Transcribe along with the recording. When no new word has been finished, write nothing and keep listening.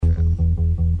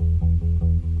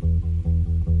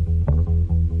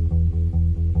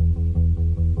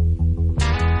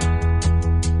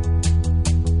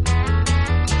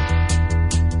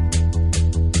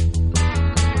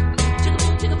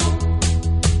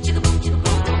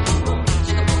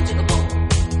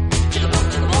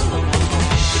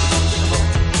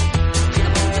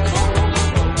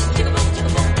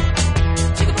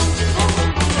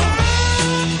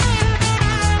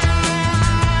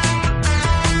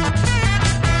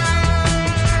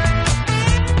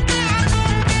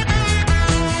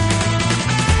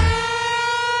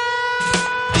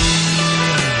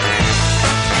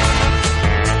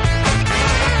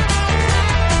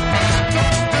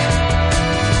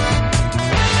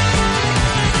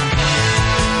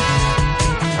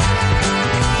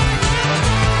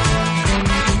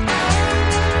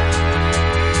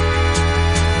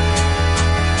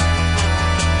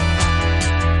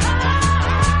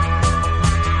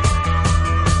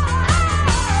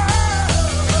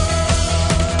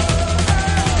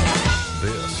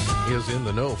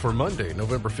for Monday,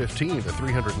 November 15th, the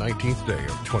 319th day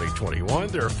of 2021.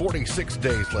 There are 46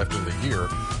 days left in the year.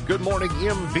 Good morning,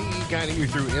 MV, guiding you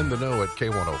through In the Know at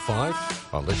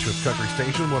K105 on Litchfield Country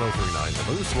Station 103.9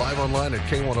 The Moose, live online at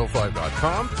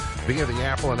K105.com via the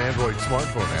Apple and Android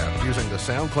smartphone app, using the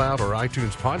SoundCloud or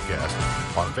iTunes podcast,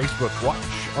 on Facebook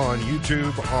Watch, on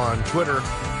YouTube, on Twitter,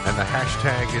 and the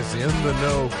hashtag is In the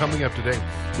Know. Coming up today,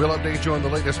 we'll update you on the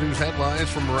latest news headlines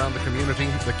from around the community,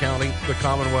 the county, the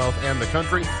Commonwealth, and the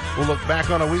country. We'll look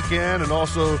back on a weekend and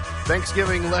also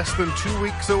Thanksgiving less than 2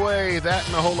 weeks away. That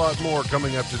and a whole lot more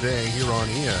coming up today here on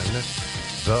In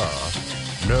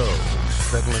the Know.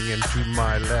 Settling into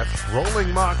my left,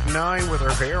 rolling Mach 9 with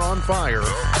her hair on fire,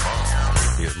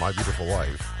 is my beautiful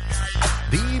wife,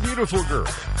 the beautiful girl.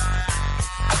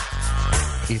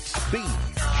 It's Beach.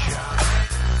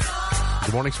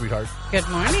 Good morning, sweetheart. Good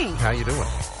morning. How you doing?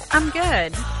 I'm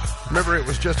good. Remember, it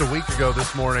was just a week ago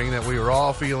this morning that we were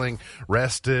all feeling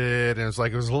rested, and it's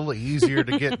like it was a little easier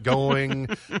to get going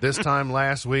this time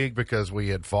last week because we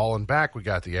had fallen back. We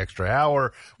got the extra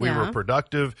hour. We were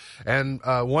productive. And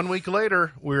 1 week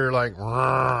later, we were like,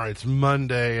 it's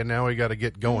Monday, and now we got to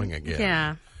get going again.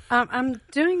 Yeah. I'm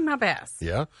doing my best.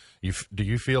 Yeah? Do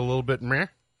you feel a little bit meh?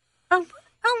 A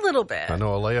little bit. I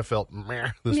know Alea felt meh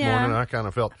this morning. I kind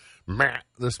of felt meh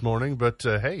this morning. But,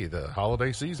 hey, the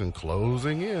holiday season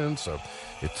closing in, so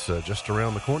it's just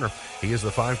around the corner. He is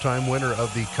the 5-time winner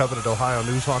of the coveted Ohio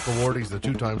Newshawk Award. He's the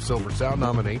 2-time Silver Sound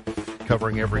nominee,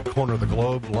 covering every corner of the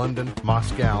globe, London,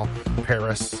 Moscow,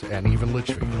 Paris, and even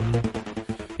Litchfield.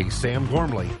 He's Sam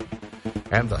Gormley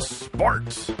and the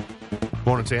Sparks.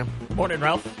 Morning, Sam. Morning,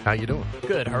 Ralph. How you doing?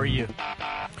 Good. How are you?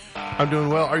 I'm doing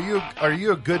well. Are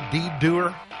you a good deed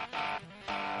doer?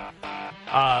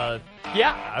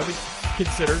 Yeah, I would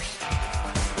consider.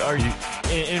 Are you?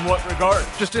 In what regard?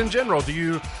 Just in general, do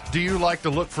you like to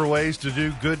look for ways to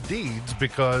do good deeds?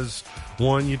 Because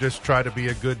one, you just try to be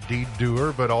a good deed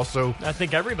doer, but also I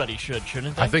think everybody should,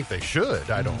 shouldn't they? I think they should.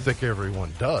 I don't think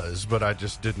everyone does, but I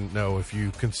just didn't know if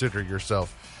you consider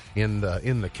yourself in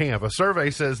the camp. A survey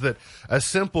says that a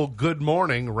simple good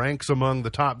morning ranks among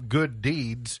the top good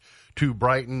deeds to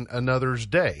brighten another's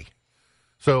day.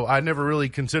 So I never really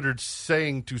considered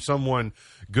saying to someone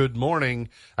good morning.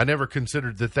 I never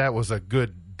considered that was a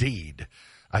good deed.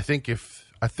 I think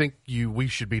we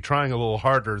should be trying a little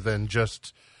harder than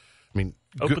just,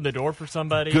 open the door for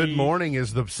somebody. Good morning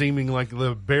is seeming like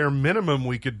the bare minimum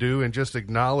we could do, and just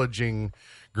acknowledging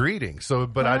greetings. So,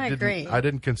 but I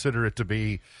didn't consider it to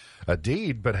be a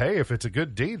deed. But hey, if it's a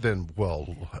good deed, then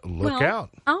look out.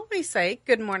 I always say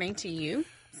good morning to you,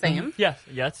 Sam.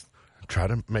 Yes. Try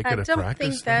to make it a practice. I don't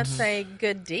think that's a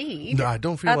good deed. No, I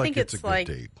don't feel like it's a good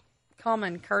deed.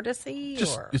 Common courtcy,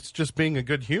 it's just being a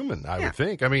good human, I would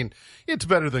think. It's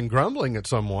better than grumbling at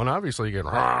someone. Obviously, you get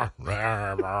rah,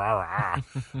 rah, rah, rah.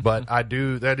 But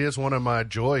that is one of my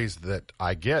joys that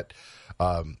I get.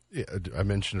 I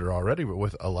mentioned her already, but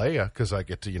with Alea, because I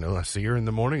get to, I see her in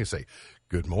the morning and say,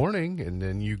 good morning, and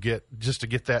then you get just to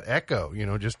get that echo,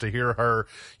 just to hear her.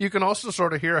 You can also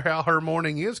sort of hear how her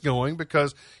morning is going,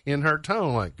 because in her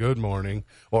tone, like good morning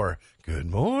or good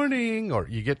morning, or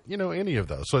you get, any of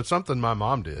those. So it's something my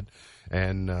mom did,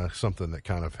 and something that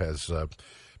kind of has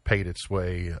paid its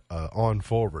way on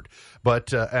forward.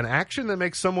 But an action that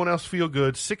makes someone else feel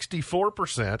good,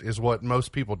 64% is what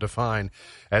most people define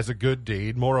as a good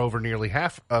deed. Moreover, nearly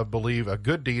half believe a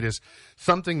good deed is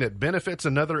something that benefits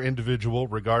another individual,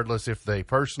 regardless if they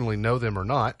personally know them or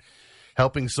not.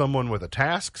 Helping someone with a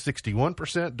task,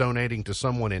 61%, donating to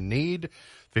someone in need,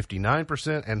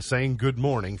 59%, and saying good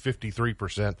morning,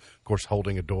 53%. Of course,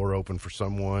 holding a door open for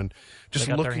someone. Just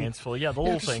they got their hands full. Yeah, the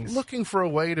little things. Looking for a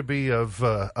way to be of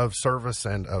service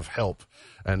and of help.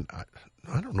 And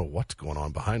I don't know what's going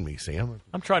on behind me, Sam.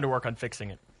 I'm trying to work on fixing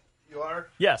it. You are?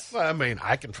 Yes. Well,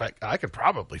 I could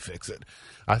probably fix it.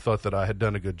 I thought that I had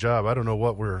done a good job. I don't know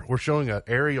what we're showing an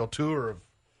aerial tour of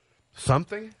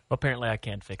something. Well, apparently I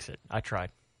can't fix it. I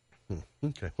tried.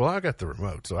 Okay. Well, I got the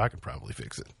remote, so I can probably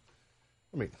fix it.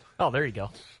 Oh, there you go.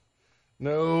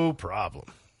 No problem.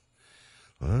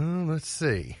 Well, let's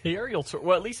see. The aerial tour.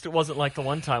 Well, at least it wasn't like the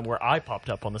one time where I popped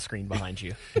up on the screen behind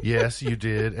you. Yes, you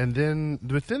did.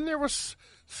 But then there was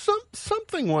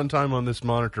something one time on this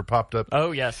monitor popped up.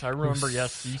 Oh, yes, I remember.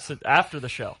 Yes, you said after the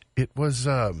show. It was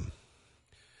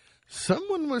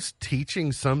someone was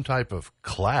teaching some type of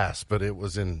class, but it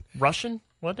was in Russian,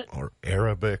 wasn't it? Or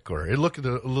Arabic, or it looked a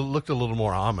little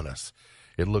more ominous.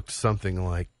 It looked something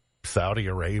like Saudi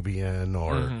Arabian,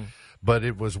 but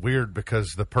it was weird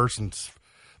because the person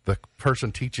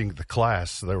teaching the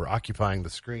class, they were occupying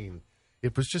the screen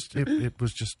It was just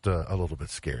a little bit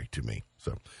scary to me.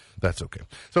 So that's okay.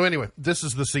 So anyway, this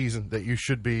is the season that you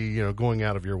should be, going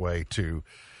out of your way to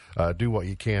do what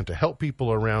you can to help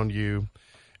people around you.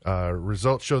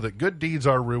 Results show that good deeds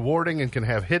are rewarding and can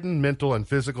have hidden mental and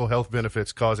physical health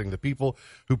benefits, causing the people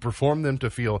who perform them to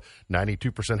feel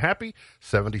 92% happy,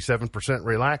 77%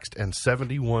 relaxed, and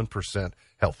 71%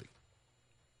 healthy.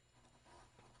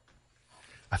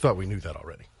 I thought we knew that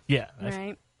already. Yeah.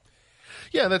 Right.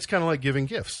 Yeah, that's kind of like giving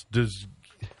gifts. Does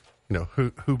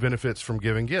who benefits from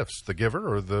giving gifts, the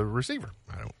giver or the receiver?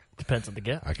 I don't. Depends on the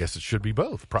gift. I guess it should be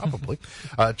both, probably.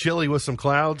 Chilly with some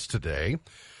clouds today.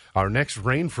 Our next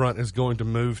rain front is going to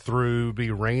move through, be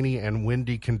rainy and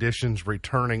windy conditions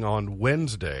returning on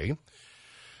Wednesday.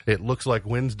 It looks like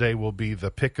Wednesday will be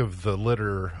the pick of the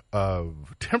litter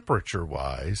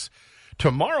temperature-wise.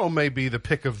 Tomorrow may be the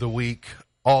pick of the week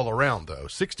all around, though.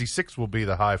 66 will be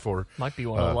the high for Might be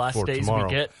one of the last days tomorrow.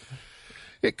 we get.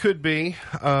 It could be.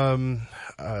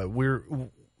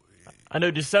 I know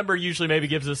December usually maybe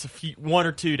gives us 1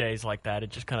 or 2 days like that. It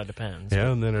just kind of depends.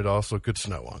 Yeah, and then it also could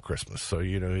snow on Christmas. So,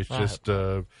 it's just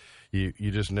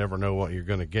you just never know what you're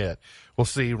going to get. We'll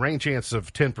see. Rain chance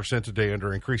of 10% today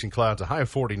under increasing clouds, a high of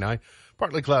 49.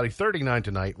 Partly cloudy, 39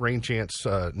 tonight. Rain chance,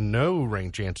 no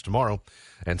rain chance tomorrow,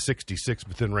 and 66.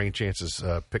 But then rain chances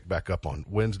pick back up on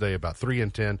Wednesday, about 3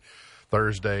 and 10.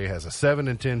 Thursday has a 7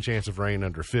 and 10 chance of rain,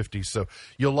 under 50. So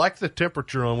you'll like the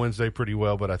temperature on Wednesday pretty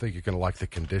well, but I think you're going to like the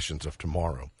conditions of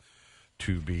tomorrow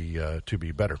to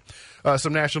be better.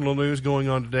 Some national news going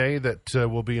on today that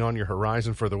will be on your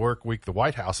horizon for the work week. The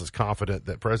White House is confident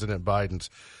that President Biden's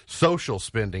social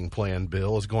spending plan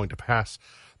bill is going to pass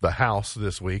the House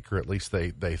this week, or at least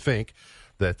they think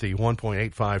that the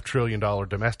 $1.85 trillion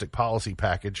domestic policy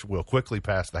package will quickly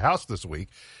pass the House this week,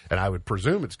 and I would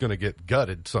presume it's going to get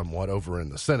gutted somewhat over in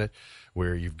the Senate,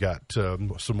 where you've got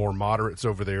some more moderates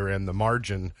over there, and the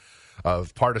margin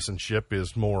of partisanship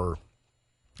is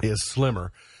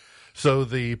slimmer. So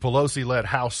the Pelosi-led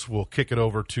House will kick it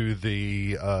over to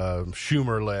the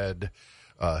Schumer-led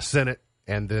Senate,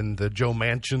 and then the Joe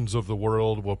Manchins of the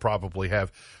world will probably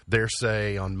have their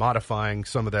say on modifying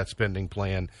some of that spending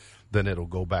plan. Then it'll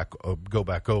go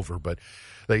back over. But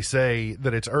they say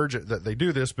that it's urgent that they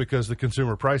do this because the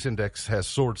consumer price index has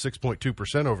soared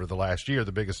 6.2% over the last year,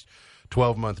 the biggest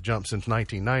 12-month jump since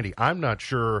 1990. I'm not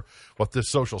sure what this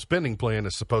social spending plan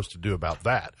is supposed to do about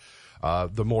that.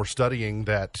 The more studying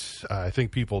that I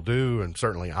think people do, and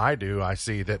certainly I do, I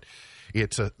see that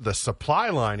it's the supply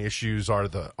line issues are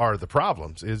the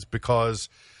problems, is because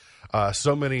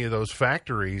so many of those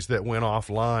factories that went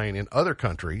offline in other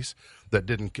countries that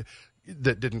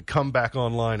didn't come back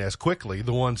online as quickly,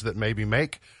 the ones that maybe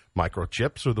make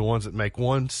microchips or the ones that make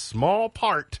one small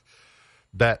part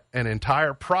that an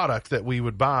entire product that we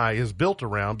would buy is built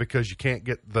around, because you can't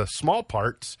get the small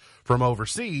parts from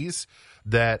overseas,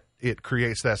 that it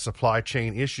creates that supply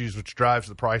chain issues, which drives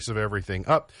the price of everything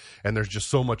up. And there's just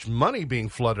so much money being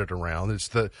flooded around. It's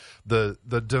the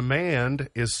demand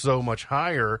is so much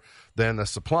higher than the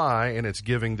supply, and it's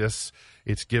giving this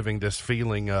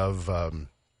feeling of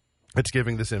it's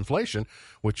giving this inflation,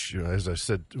 which, as I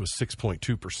said, was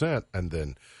 6.2%. And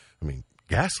then,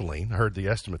 gasoline, I heard the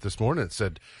estimate this morning. It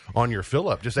said on your fill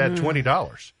up, just add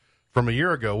 $20 from a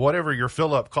year ago. Whatever your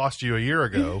fill up cost you a year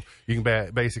ago, you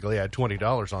can basically add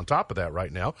 $20 on top of that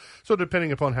right now. So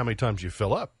depending upon how many times you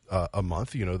fill up a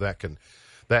month, that can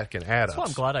add up. So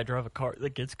I'm glad I drove a car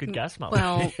that gets good gas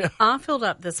mileage. Well, I filled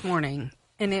up this morning,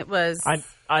 and it was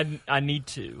I need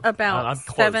to about I'm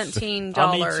close. $17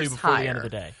 I'll need to before higher. the end of the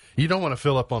day. You don't want to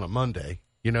fill up on a Monday,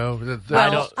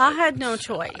 Well, I had no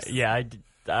choice. Yeah,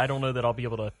 I don't know that I'll be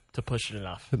able to push it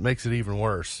enough. It makes it even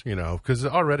worse, because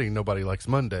already nobody likes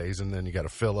Mondays, and then you got to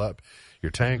fill up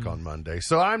your tank on Monday.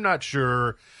 So I'm not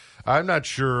sure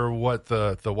what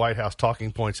the White House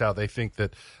talking points, how they think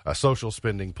that a social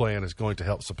spending plan is going to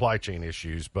help supply chain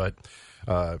issues, but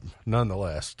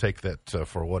nonetheless, take that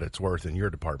for what it's worth in your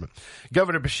department.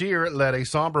 Governor Beshear led a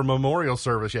somber memorial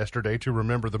service yesterday to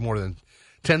remember the more than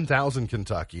 10,000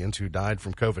 Kentuckians who died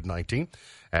from COVID-19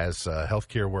 as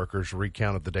healthcare workers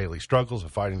recounted the daily struggles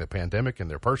of fighting the pandemic and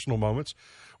their personal moments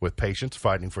with patients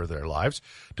fighting for their lives.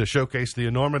 To showcase the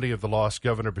enormity of the loss,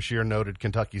 Governor Beshear noted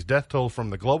Kentucky's death toll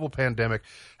from the global pandemic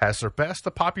has surpassed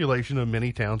the population of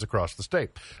many towns across the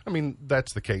state.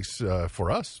 That's the case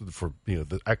for us, for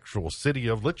the actual city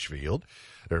of Litchfield.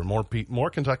 There are more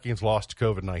Kentuckians lost to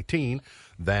COVID-19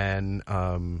 than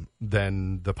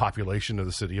the population of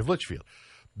the city of Litchfield.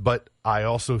 But I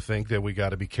also think that we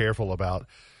got to be careful about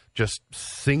just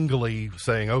singly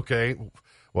saying, okay,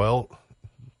 well,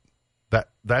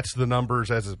 That's the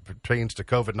numbers as it pertains to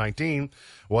COVID-19.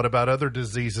 What about other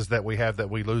diseases that we have that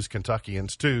we lose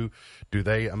Kentuckians to? Do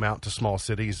they amount to small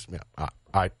cities?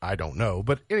 I don't know.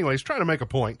 But anyways, trying to make a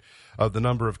point of the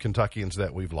number of Kentuckians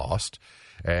that we've lost,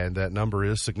 and that number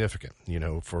is significant. You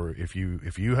know, for if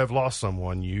you have lost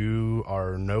someone, you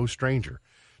are no stranger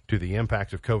to the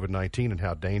impact of COVID-19 and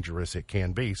how dangerous it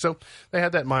can be. So they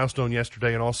had that milestone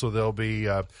yesterday, and also they'll be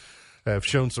have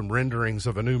shown some renderings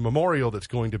of a new memorial that's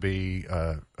going to be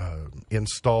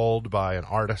installed by an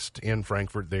artist in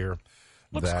Frankfort there.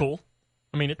 Looks cool.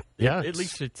 I mean, at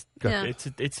least it's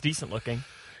decent looking.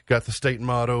 Got the state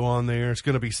motto on there. It's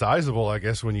going to be sizable, I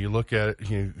guess, when you look at it.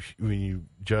 When you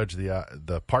judge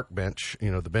the park bench,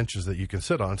 the benches that you can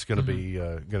sit on, it's going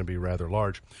to be rather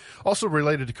large. Also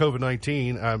related to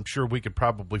COVID-19, I'm sure we could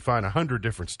probably find 100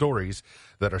 different stories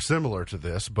that are similar to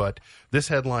this. But this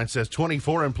headline says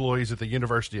 24 employees at the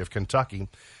University of Kentucky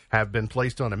have been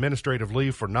placed on administrative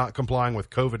leave for not complying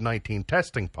with COVID-19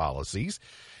 testing policies.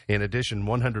 In addition,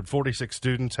 146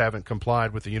 students haven't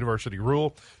complied with the university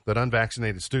rule that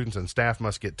unvaccinated students and staff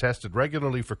must get tested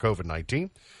regularly for COVID-19.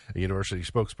 A university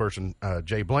spokesperson,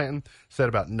 Jay Blanton, said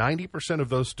about 90% of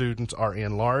those students are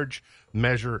in large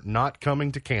measure not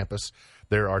coming to campus.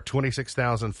 There are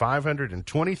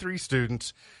 26,523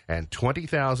 students and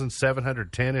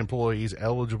 20,710 employees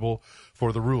eligible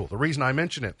for the rule. The reason I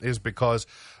mention it is because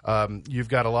you've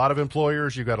got a lot of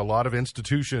employers, you've got a lot of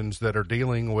institutions that are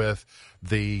dealing with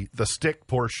the stick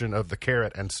portion of the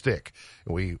carrot and stick.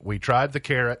 We tried the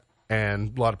carrot,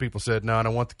 and a lot of people said, no, I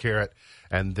don't want the carrot.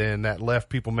 And then that left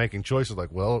people making choices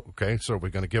like, well, okay, so are we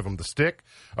going to give them the stick?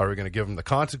 Or are we going to give them the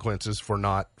consequences for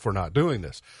not doing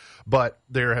this? But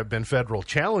there have been federal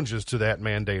challenges to that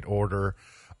mandate order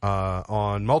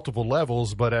on multiple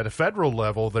levels. But at a federal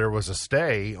level, there was a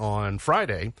stay on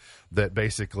Friday that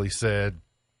basically said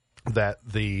that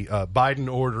the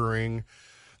Biden ordering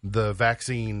the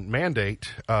vaccine mandate,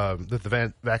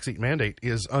 vaccine mandate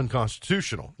is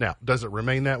unconstitutional. Now, does it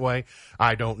remain that way?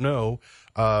 I don't know.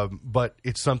 But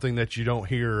it's something that you don't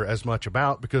hear as much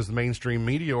about because the mainstream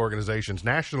media organizations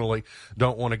nationally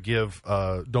don't want to give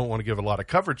a lot of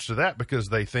coverage to that because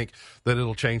they think that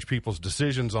it'll change people's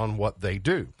decisions on what they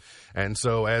do. And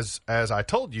so, as I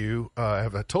told you,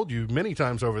 have told you many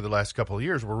times over the last couple of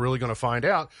years, we're really going to find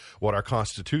out what our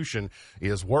Constitution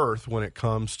is worth when it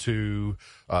comes to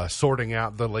sorting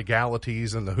out the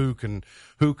legalities and the who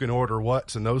can order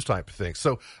what's and those type of things.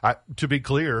 So, to be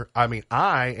clear, I mean,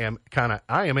 I am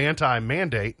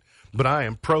anti-mandate, but I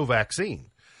am pro-vaccine.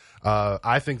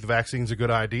 I think the vaccine's a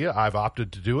good idea. I've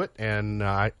opted to do it, and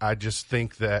I just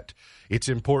think that it's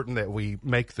important that we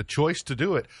make the choice to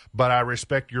do it, but I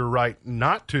respect your right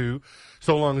not to,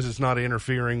 so long as it's not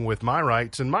interfering with my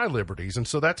rights and my liberties. And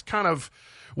so that's kind of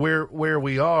where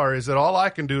we are, is that all I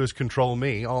can do is control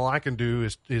me. All I can do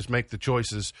is make the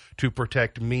choices to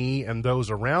protect me and those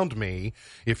around me.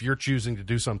 If you're choosing to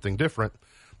do something different,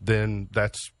 then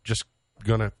that's just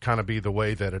going to kind of be the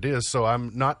way that it is. So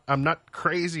I'm not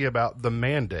crazy about the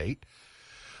mandate,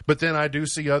 but then I do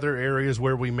see other areas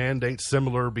where we mandate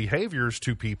similar behaviors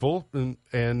to people, and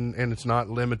it's not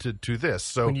limited to this.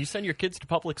 So when you send your kids to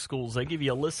public schools, they give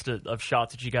you a list of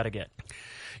shots that you got to get.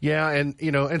 Yeah,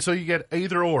 and so you get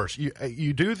either or.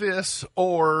 You do this,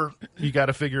 or you got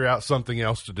to figure out something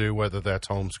else to do, whether that's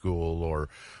homeschool or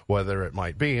whether it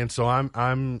might be. And so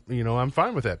I'm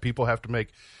fine with that. People have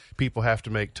to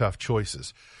make tough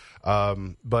choices.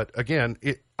 But again,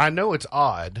 I know it's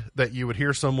odd that you would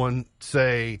hear someone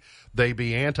say they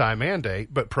be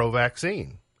anti-mandate but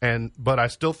pro-vaccine. But I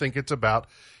still think it's about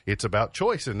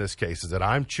choice in this case, is that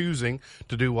I'm choosing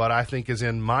to do what I think is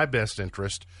in my best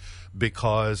interest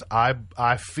because I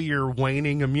fear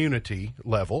waning immunity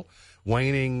level,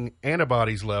 waning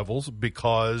antibodies levels,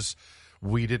 because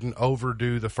we didn't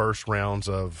overdo the first rounds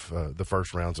of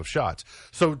shots.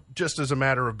 So just as a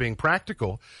matter of being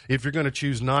practical, if you're going to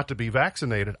choose not to be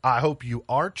vaccinated, I hope you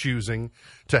are choosing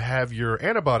to have your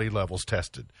antibody levels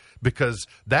tested, because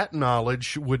that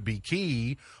knowledge would be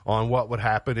key on what would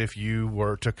happen if you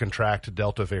were to contract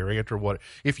Delta variant, or what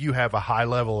if you have a high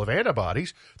level of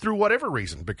antibodies through whatever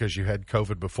reason, because you had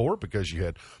COVID before, because you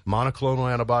had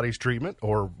monoclonal antibodies treatment,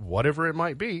 or whatever it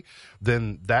might be,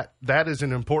 then that is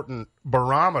an important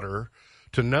barometer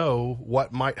to know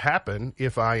what might happen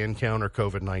if I encounter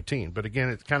COVID-19. But again,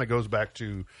 it kind of goes back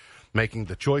to making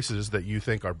the choices that you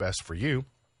think are best for you.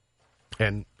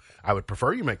 And I would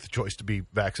prefer you make the choice to be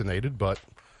vaccinated, but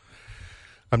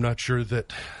I'm not sure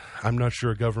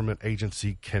a government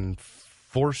agency can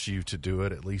force you to do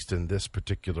it, at least in this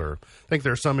particular. I think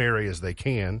there are some areas they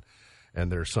can,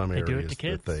 and there are some areas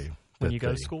that when you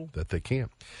go to school. That they can.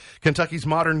 Kentucky's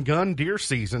modern gun deer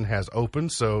season has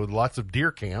opened, so lots of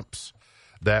deer camps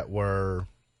that were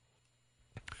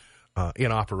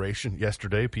in operation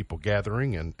yesterday, people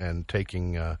gathering and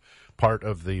taking part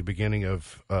of the beginning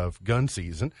of gun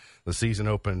season. The season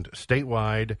opened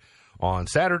statewide on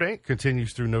Saturday,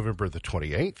 continues through November the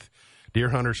 28th. Deer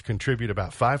hunters contribute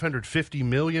about $550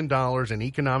 million in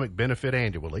economic benefit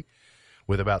annually,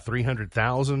 with about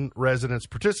 300,000 residents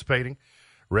participating.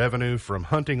 Revenue from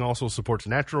hunting also supports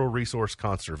natural resource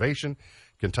conservation.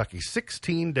 Kentucky's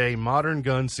 16-day modern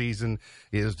gun season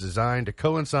is designed to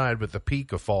coincide with the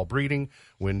peak of fall breeding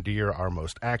when deer are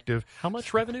most active. How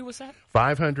much revenue was that?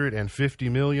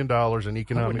 $550 million in economic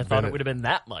benefit. I wouldn't have thought it would have been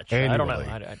that much. Annually.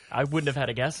 I don't know. I wouldn't have had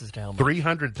a guess as to how much.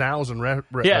 300,000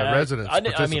 residents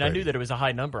I mean, I knew that it was a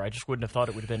high number. I just wouldn't have thought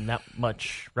it would have been that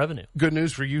much revenue. Good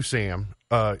news for you, Sam.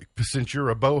 Since you're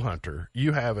a bow hunter,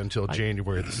 you have until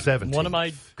January the 17th. One of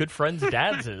my good friends'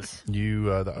 dads is.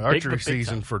 The archery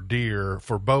season for deer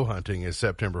for bow hunting is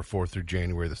September 4th through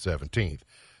January the 17th.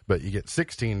 But you get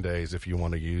 16 days if you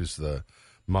want to use the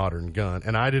modern gun.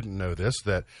 And I didn't know this,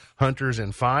 that hunters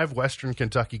in 5 western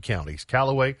Kentucky counties,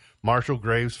 Callaway, Marshall,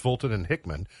 Graves, Fulton, and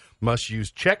Hickman, must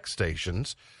use check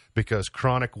stations because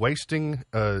chronic wasting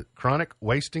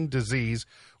disease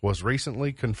was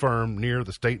recently confirmed near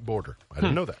the state border. I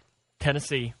didn't know that.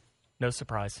 Tennessee, no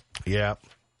surprise. Yeah,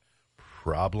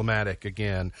 problematic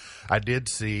again. I did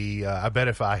see. I bet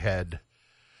if I had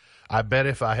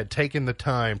taken the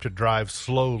time to drive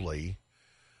slowly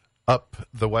up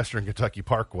the Western Kentucky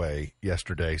Parkway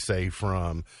yesterday, say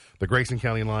from the Grayson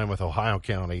County line with Ohio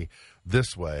County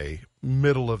this way,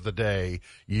 middle of the day,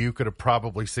 you could have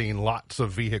probably seen lots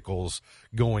of vehicles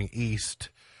going east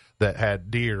that had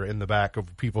deer in the back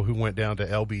of people who went down to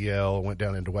LBL, went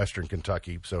down into Western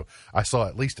Kentucky. So I saw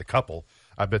at least a couple.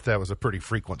 I bet that was a pretty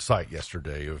frequent sight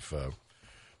yesterday of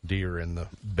deer in the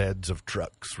beds of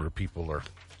trucks where people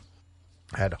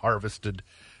had harvested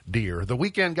deer. The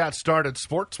weekend got started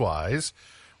sports-wise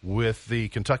with the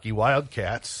Kentucky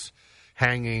Wildcats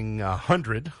hanging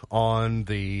 100 on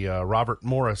the Robert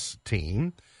Morris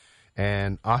team,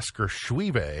 and Oscar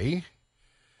Schwebe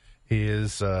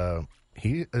is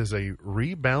he is a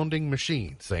rebounding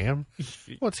machine. Sam,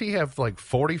 what's he have, like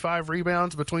 45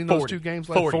 rebounds between those 2 games?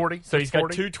 40. So he's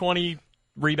got 220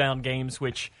 rebound games,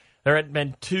 which there hadn't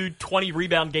been 220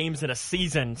 rebound games in a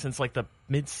season since like the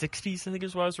mid 60s. I think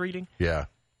is what I was reading. Yeah.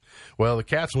 Well, the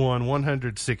Cats won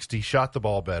 160, shot the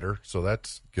ball better, so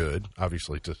that's good.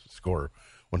 Obviously, to score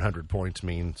 100 points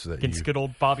means that against good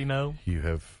old Bobby Moe. You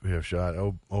have shot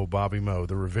Bobby Moe,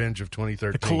 the revenge of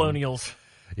 2013. The Colonials.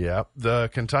 Yeah, the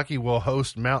Kentucky will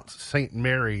host Mount St.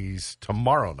 Mary's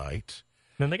tomorrow night.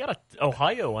 Then they got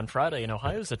Ohio on Friday, and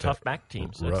Ohio's a tough MAC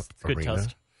team, so that's a good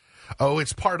test. Oh,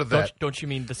 it's part of that. Don't you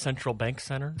mean the Central Bank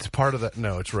Center? It's part of that.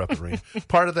 No, it's Rupp Arena.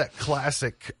 Part of that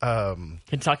classic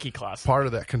Kentucky Classic. Part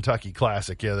of that Kentucky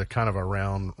Classic. Yeah, they're kind of a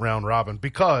round robin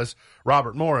because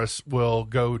Robert Morris will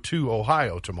go to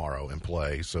Ohio tomorrow and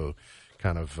play. So,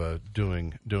 kind of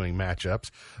doing matchups.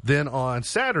 Then on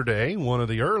Saturday, one of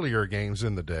the earlier games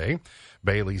in the day,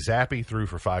 Bailey Zappi threw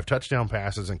for 5 touchdown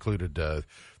passes, included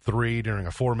 3 during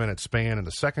a 4-minute span in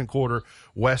the second quarter.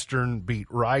 Western beat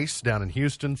Rice down in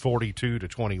Houston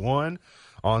 42-21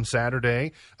 on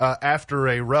Saturday. After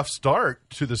a rough start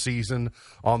to the season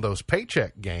on those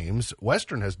paycheck games,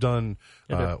 Western has done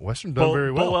very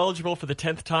well. Bowl eligible for the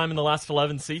 10th time in the last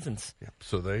 11 seasons. Yeah,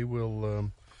 so they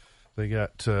will. They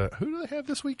got who do they have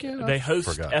this weekend? They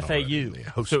host FAU. You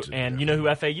know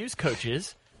who FAU's coach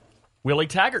is? Willie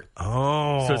Taggart.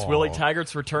 Oh. So it's Willie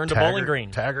Taggart's return to Bowling Green.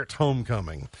 Taggart's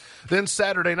homecoming. Then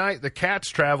Saturday night, the Cats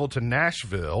traveled to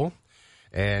Nashville,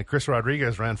 and Chris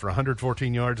Rodriguez ran for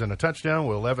 114 yards and a touchdown.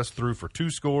 Will Levis threw for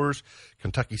 2 scores.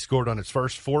 Kentucky scored on its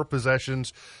first 4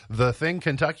 possessions. The thing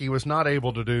Kentucky was not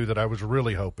able to do that I was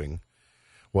really hoping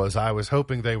was I was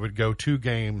hoping they would go 2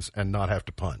 games and not have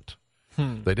to punt.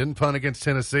 They didn't punt against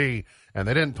Tennessee, and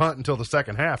they didn't punt until the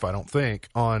second half, I don't think,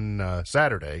 on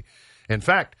Saturday. In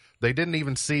fact, they didn't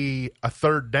even see a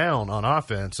third down on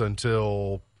offense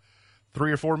until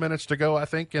 3 or 4 minutes to go, I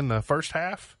think, in the first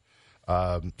half.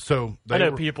 So I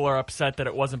know people are upset that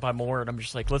it wasn't by more, and I'm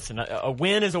just like, listen, a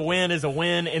win is a win is a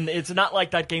win, and it's not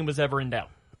like that game was ever in doubt.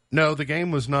 No, the game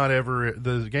was not ever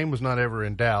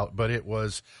in doubt, but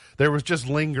there was just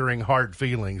lingering hard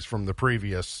feelings from the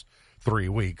previous 3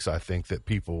 weeks. I think that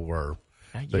people were.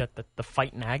 You got the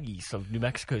fighting Aggies of New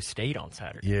Mexico State on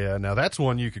Saturday. Yeah, now that's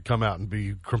one you could come out and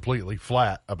be completely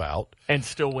flat about. And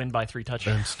still win by 3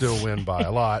 touchdowns. And still win by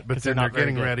a lot. But then they're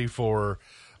getting ready for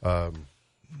the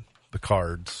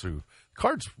Cards.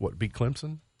 Cards, beat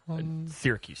Clemson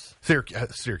Syracuse.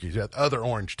 Syracuse, the other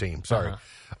orange team, sorry,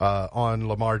 on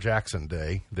Lamar Jackson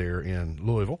Day there in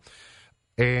Louisville.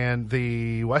 And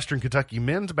the Western Kentucky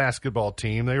men's basketball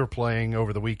team, they were playing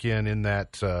over the weekend in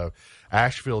that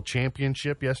Asheville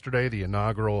Championship yesterday, the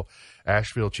inaugural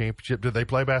Asheville Championship. Did they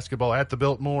play basketball at the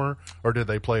Biltmore, or did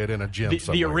they play it in a gym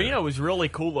somewhere? The arena was really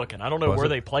cool looking. I don't know where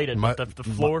they played it, but the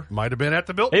floor. Might have been at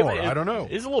the Biltmore. I don't know.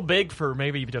 It's a little big for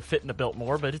maybe to fit in the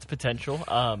Biltmore, but it's potential.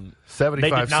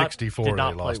 75-64,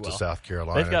 they lost to South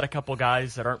Carolina. They've got a couple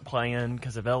guys that aren't playing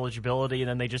because of eligibility, and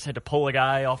then they just had to pull a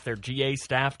guy off their GA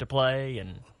staff to play.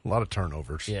 And a lot of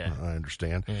turnovers, yeah. I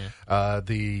understand. Yeah.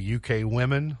 The UK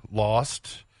women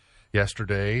lost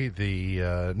yesterday.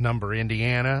 The number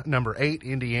 8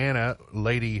 Indiana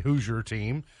Lady Hoosier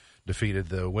team defeated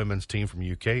the women's team from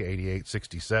UK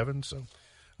 88-67. So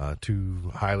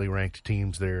two highly ranked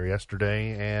teams there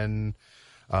yesterday. And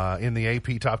in the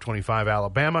AP Top 25,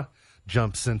 Alabama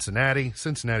jumped Cincinnati.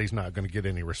 Cincinnati's not going to get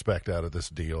any respect out of this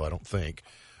deal, I don't think.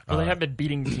 Well, they haven't been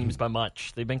beating teams by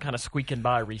much. They've been kind of squeaking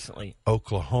by recently.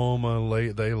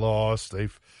 Oklahoma, they lost. They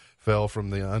fell from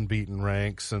the unbeaten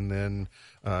ranks. And then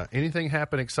anything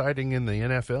happen exciting in the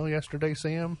NFL yesterday,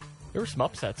 Sam? There were some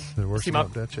upsets. There were some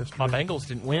upsets yesterday. My Bengals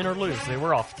didn't win or lose. They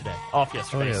were off yesterday. Oh,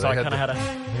 yeah, so I kind of had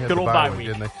a good old bye week.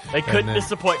 Didn't they? They couldn't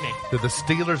disappoint me. Did the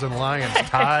Steelers and Lions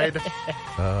tied?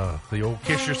 The old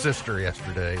kiss your sister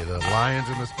yesterday. The Lions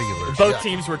and the Steelers. Both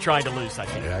teams were trying to lose, I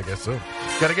think. Yeah, I guess so.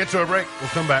 Got to get to a break. We'll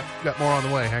come back. Got more on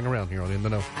the way. Hang around here on In the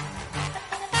Know.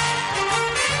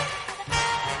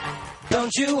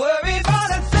 Don't you worry about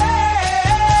a thing.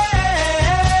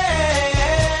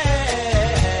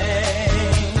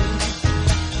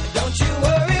 Don't you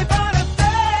worry about a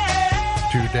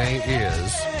thing. Today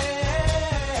is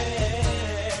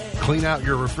Clean Out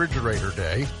Your Refrigerator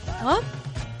Day. Huh?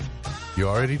 You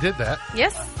already did that.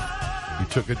 Yes. You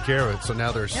took good care of it, so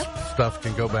now there's stuff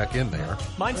can go back in there.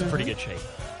 Mine's in pretty good shape.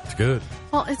 It's good.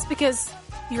 Well, it's because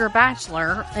you're a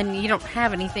bachelor and you don't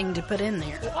have anything to put in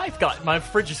there. Well, I've got my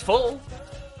fridge is full.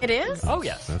 It is? Oh,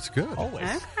 yes. That's good. Always.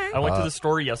 Okay. I went to the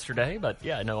store yesterday, but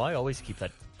yeah, no, I always keep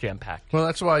that jam-packed. Well,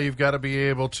 that's why you've got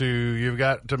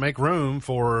to make room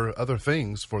for other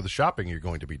things for the shopping you're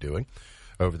going to be doing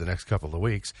over the next couple of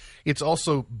weeks. It's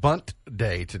also Bunt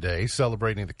Day today,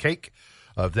 celebrating the cake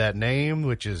of that name,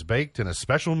 which is baked in a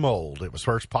special mold. It was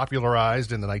first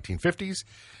popularized in the 1950s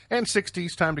and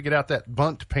 60s. Time to get out that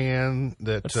Bunt pan.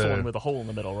 That's the one with a hole in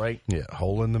the middle, right? Yeah,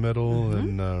 hole in the middle.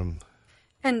 Mm-hmm.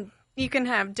 And you can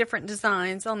have different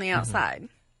designs on the outside.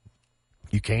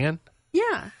 You can?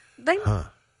 Yeah.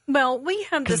 Well, we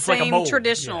have the same like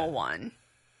traditional one.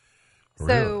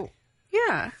 Really? So,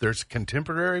 yeah. There's a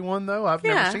contemporary one, though? I've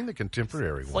never seen the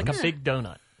contemporary one. Like a big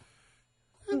donut.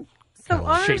 So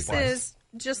ours is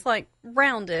just like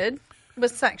rounded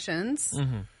with sections.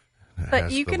 Mm-hmm.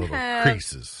 But you can have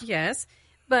creases. Yes.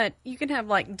 But you can have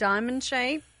like diamond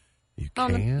shape. You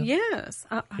can? Yes.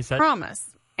 I promise.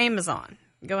 Amazon.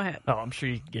 Go ahead. Oh, I'm sure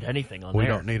you can get anything on there. We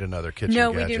don't need another kitchen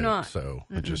gadget. No, we do not. So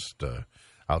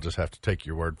I'll just have to take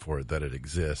your word for it that it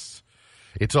exists.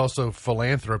 It's also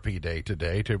Philanthropy Day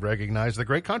today to recognize the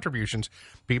great contributions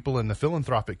people in the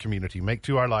philanthropic community make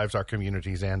to our lives, our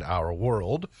communities, and our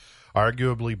world.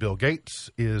 Arguably, Bill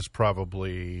Gates is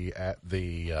probably at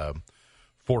the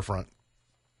forefront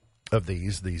of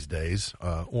these days.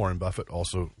 Warren Buffett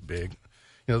also big.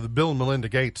 You know, the Bill and Melinda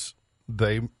Gates,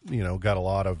 they got a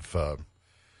lot of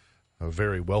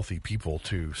very wealthy people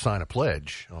to sign a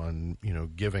pledge on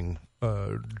giving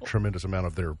a tremendous amount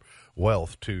of their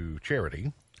wealth to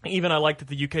charity. Even I like that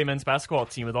the UK men's basketball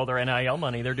team, with all their NIL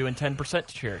money, they're doing 10%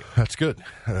 to charity. That's good,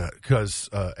 because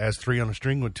as Three on a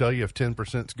String would tell you, if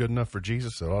 10% is good enough for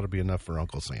Jesus, it ought to be enough for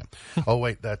Uncle Sam. Oh,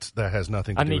 wait, that has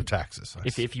nothing to do with taxes.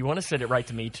 If you want to send it right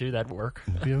to me, too, that'd work.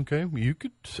 Be okay. You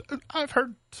could. I've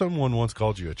heard someone once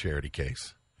called you a charity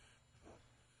case.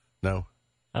 No?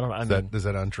 I don't know. Is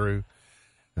that untrue?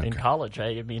 Okay. In college,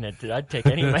 I'd take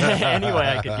any way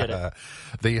I could get it.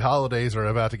 The holidays are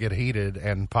about to get heated,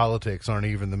 and politics aren't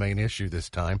even the main issue this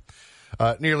time.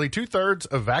 Nearly 2/3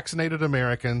 of vaccinated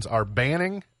Americans are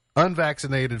banning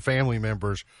unvaccinated family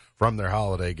members from their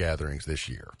holiday gatherings this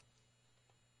year.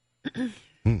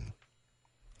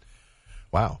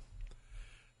 Wow.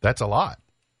 That's a lot.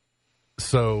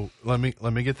 So let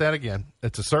me get that again.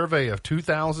 It's a survey of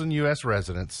 2,000 U.S.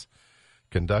 residents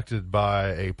conducted by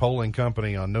a polling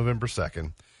company on November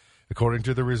 2nd. According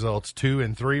to the results, 2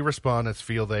 in 3 respondents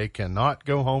feel they cannot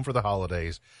go home for the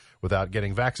holidays without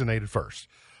getting vaccinated first.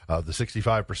 Of the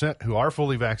 65% who are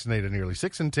fully vaccinated, nearly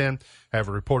 6 in 10 have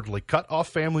reportedly cut off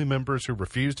family members who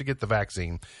refuse to get the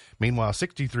vaccine. Meanwhile,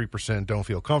 63% don't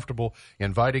feel comfortable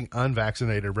inviting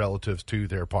unvaccinated relatives to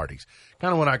their parties.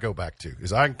 Kind of what I go back to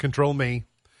is I can control me,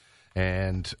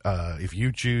 and if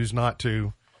you choose not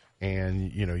to, and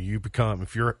you become,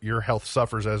 if your health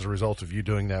suffers as a result of you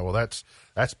doing that, well, that's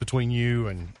between you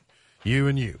and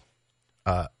you.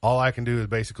 All I can do is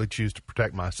basically choose to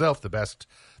protect myself the best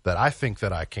that I think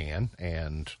that I can,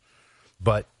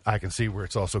 but I can see where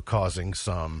it's also causing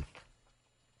some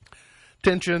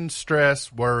tension,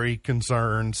 stress, worry,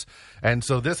 concerns. And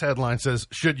so this headline says,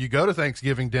 should you go to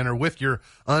Thanksgiving dinner with your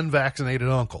unvaccinated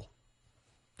uncle?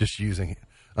 Just using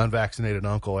unvaccinated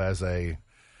uncle as an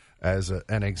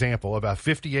example. About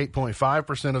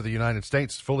 58.5% of the United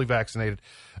States is fully vaccinated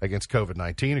against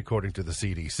COVID-19, according to the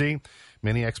CDC.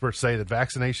 Many experts say that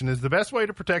vaccination is the best way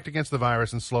to protect against the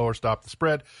virus and slow or stop the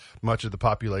spread. Much of the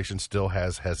population still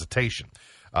has hesitation.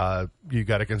 You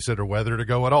got to consider whether to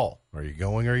go at all. Are you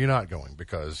going or are you not going?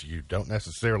 Because you don't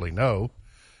necessarily know.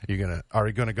 Are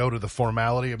you gonna go to the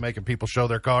formality of making people show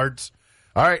their cards?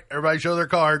 All right, everybody show their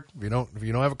card. If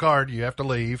you don't have a card, you have to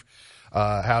leave.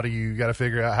 You got to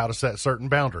figure out how to set certain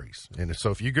boundaries. And so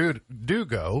if you do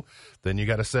go, then you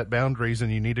got to set boundaries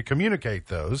and you need to communicate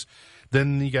those.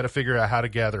 Then you got to figure out how to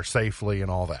gather safely and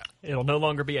all that. It'll no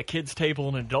longer be a kid's table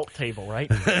and an adult table,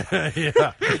 right?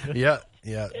 Yeah.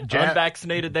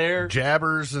 Unvaccinated there.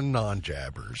 Jabbers and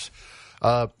non-jabbers.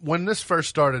 When this first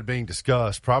started being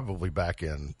discussed, probably back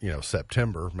in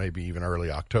September, maybe even early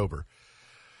October,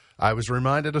 I was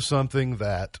reminded of something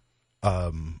that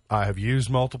I have used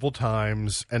multiple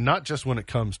times, and not just when it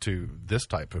comes to this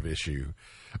type of issue,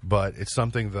 but it's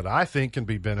something that I think can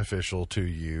be beneficial to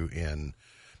you in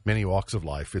many walks of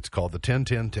life. It's called the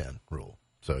 10-10-10 rule.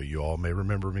 So you all may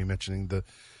remember me mentioning the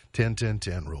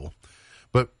 10-10-10 rule.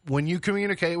 But when you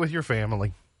communicate with your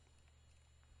family,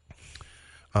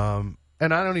 and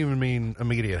I don't even mean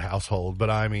immediate household, but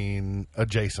I mean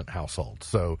adjacent household.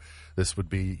 So this would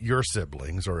be your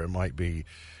siblings, or it might be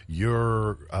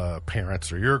your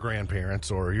parents or your grandparents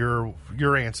or your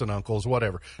aunts and uncles,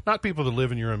 whatever. Not people that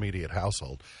live in your immediate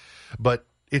household. But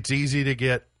it's easy to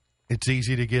get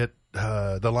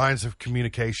the lines of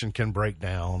communication can break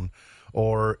down,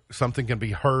 or something can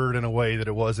be heard in a way that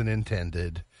it wasn't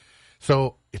intended.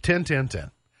 So 10-10-10.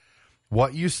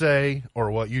 What you say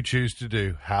or what you choose to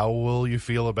do, how will you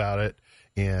feel about it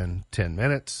in 10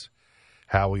 minutes?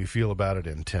 How will you feel about it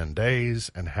in 10 days?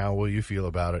 And how will you feel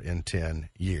about it in 10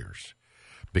 years?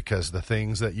 Because the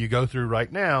things that you go through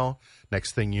right now,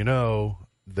 next thing you know,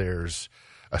 there's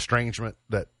estrangement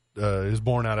that is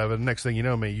born out of it. And next thing you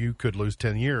know, you could lose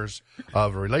 10 years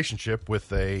of a relationship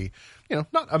with a,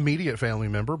 not immediate family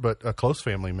member, but a close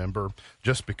family member,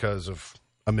 just because of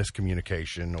a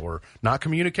miscommunication or not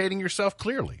communicating yourself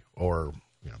clearly, or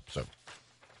so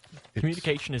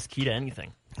communication is key to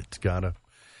anything. It's gotta.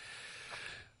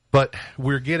 But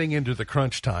we're getting into the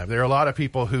crunch time. There are a lot of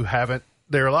people who haven't.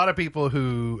 There are a lot of people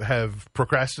who have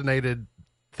procrastinated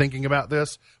thinking about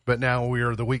this, but now we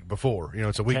are the week before.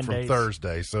 It's a week 10 from days.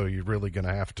 Thursday, so you're really going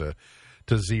to have to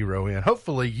zero in.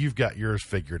 Hopefully, you've got yours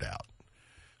figured out.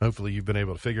 Hopefully, you've been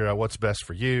able to figure out what's best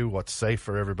for you, what's safe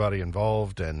for everybody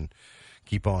involved, and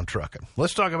keep on trucking.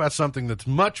 Let's talk about something that's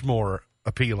much more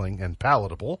appealing and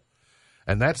palatable,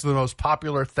 and that's the most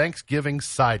popular Thanksgiving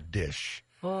side dish.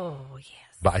 Oh, yes.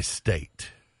 By state.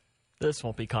 This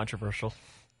won't be controversial.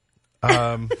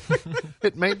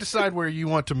 It may decide where you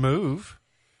want to move.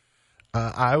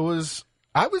 I was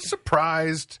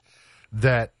surprised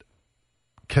that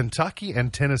Kentucky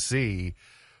and Tennessee,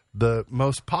 the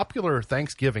most popular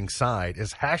Thanksgiving side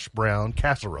is hash brown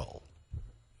casserole.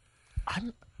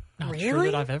 I'm not Really? sure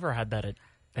that I've ever had that at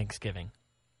Thanksgiving.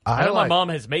 I I know like, my mom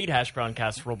has made hash brown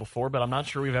casserole before, but I'm not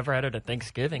sure we've ever had it at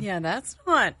Thanksgiving. Yeah, that's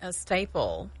not a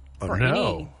staple for no.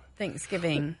 any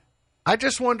Thanksgiving. I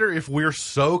just wonder if we're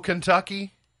so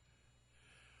Kentucky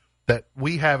that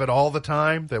we have it all the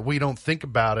time that we don't think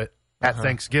about it at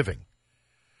Thanksgiving.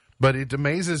 But it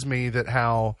amazes me that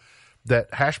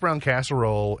that hash brown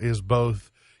casserole is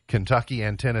both Kentucky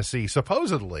and Tennessee,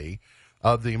 supposedly,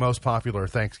 of the most popular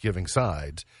Thanksgiving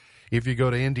sides. If you go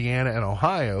to Indiana and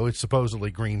Ohio, it's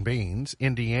supposedly green beans.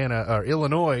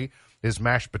 Illinois is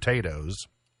mashed potatoes.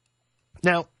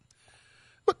 Now,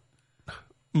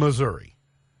 Missouri.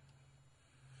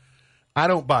 I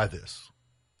don't buy this.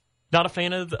 Not a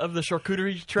fan of the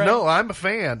charcuterie tray? No, I'm a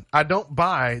fan. I don't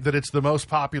buy that it's the most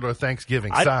popular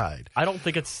Thanksgiving side. I don't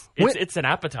think it's an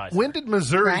appetizer. When did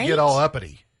Missouri Right? get all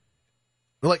uppity?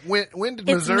 Like when did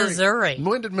It's Missouri.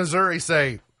 When did Missouri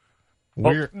say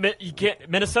Well, you can't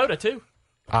Minnesota too.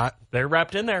 They're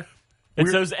wrapped in there.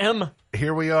 It's those M.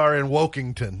 Here we are in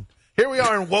Wokington.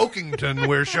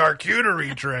 Where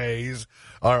charcuterie trays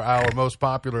are our most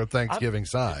popular Thanksgiving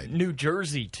side. New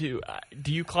Jersey, too.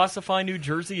 Do you classify New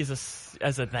Jersey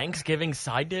as a Thanksgiving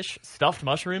side dish? Stuffed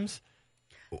mushrooms?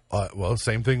 Well,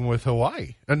 same thing with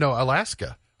Hawaii. No,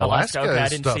 Alaska. Alaska, okay, I is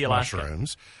didn't stuffed see Alaska.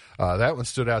 mushrooms. That one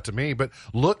stood out to me. But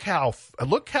look how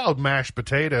mashed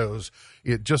potatoes,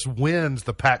 it just wins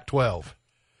the Pac-12.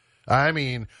 I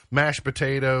mean, mashed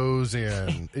potatoes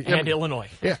and Illinois.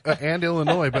 Yeah, and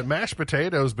Illinois. But mashed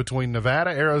potatoes between Nevada,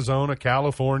 Arizona,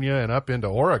 California, and up into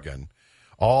Oregon,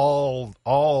 all,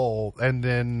 and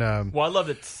then. Well, I love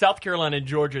that South Carolina and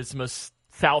Georgia is the most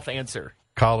South answer.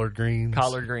 Collard greens.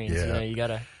 Yeah, you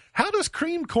gotta. How does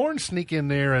cream corn sneak in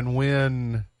there and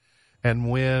win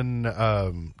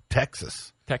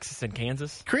Texas? Texas and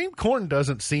Kansas. Cream corn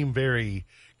doesn't seem very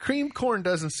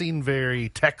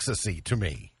Texas-y to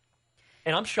me.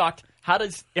 And I'm shocked. How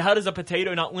does a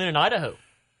potato not win in Idaho?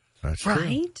 That's right?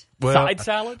 True. Well, side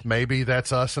salad? Maybe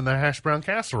that's us and the hash brown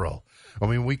casserole. I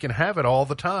mean, we can have it all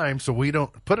the time, so we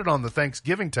don't put it on the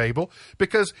Thanksgiving table.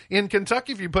 Because in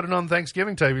Kentucky, if you put it on the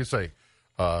Thanksgiving table, you say,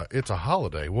 it's a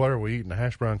holiday. What are we eating? A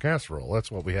hash brown casserole. That's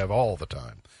what we have all the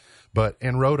time. But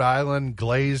in Rhode Island,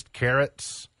 glazed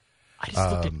carrots. I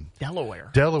just looked at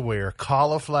Delaware.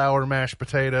 Cauliflower mashed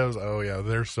potatoes. Oh, yeah,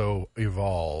 they're so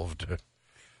evolved.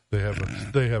 They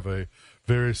have a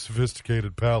very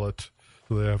sophisticated palate,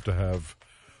 so they have to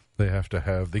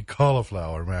have the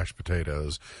cauliflower mashed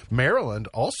potatoes. Maryland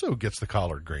also gets the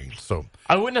collard greens. So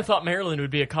I wouldn't have thought Maryland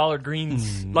would be a collard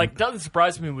greens. Like, doesn't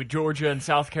surprise me with Georgia and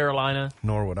South Carolina.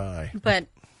 Nor would I. But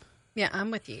yeah,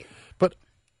 I'm with you. But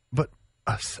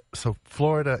so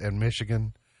Florida and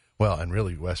Michigan, well, and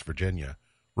really West Virginia,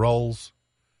 rolls.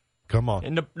 Come on.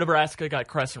 And Nebraska got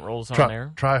crescent rolls on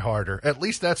there. Try harder. At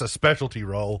least that's a specialty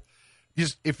roll.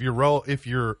 If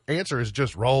your answer is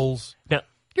just rolls, now,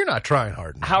 you're not trying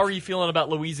hard enough. How are you feeling about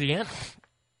Louisiana?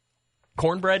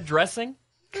 Cornbread dressing?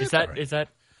 Is that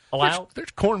allowed?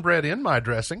 There's cornbread in my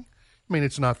dressing. I mean,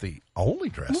 it's not the only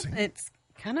dressing. Well, it's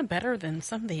kind of better than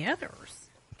some of the others.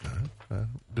 I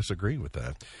disagree with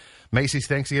that. Macy's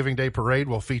Thanksgiving Day Parade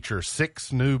will feature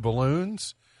 6 new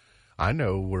balloons. I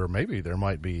know where maybe there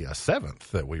might be a 7th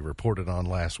that we reported on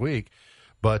last week.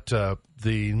 But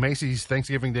the Macy's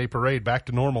Thanksgiving Day Parade, back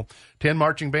to normal. 10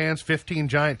 marching bands, 15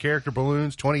 giant character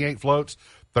balloons, 28 floats,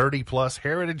 30-plus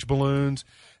heritage balloons,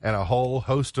 and a whole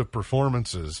host of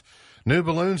performances. New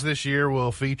balloons this year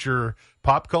will feature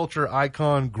pop culture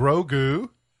icon Grogu,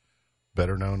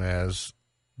 better known as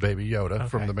Baby Yoda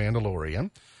from The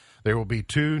Mandalorian. There will be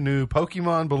 2 new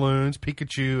Pokemon balloons,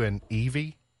 Pikachu and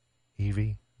Eevee.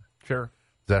 Eevee? Sure.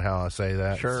 Is that how I say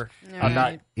that? Sure. I'm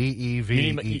not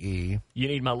E-E-V-E-E. You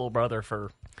need my little brother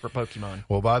for Pokemon.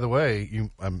 Well, by the way, you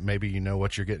maybe you know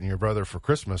what you're getting your brother for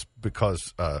Christmas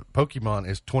because Pokemon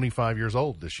is 25 years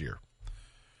old this year.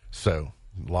 So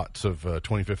lots of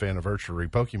 25th anniversary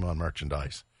Pokemon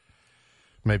merchandise.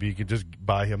 Maybe you could just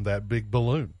buy him that big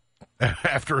balloon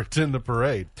after it's in the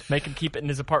parade. Make him keep it in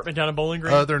his apartment down in Bowling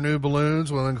Green? Other new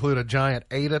balloons will include a giant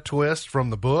Ada twist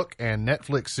from the book and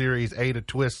Netflix series Ada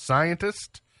Twist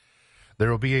Scientist. There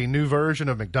will be a new version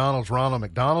of McDonald's Ronald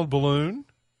McDonald balloon.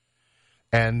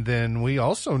 And then we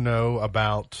also know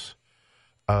about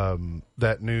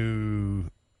that new,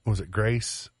 was it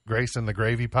Grace and the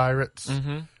Gravy Pirates?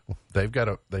 Mm-hmm. They've got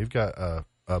a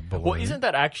balloon. Well, isn't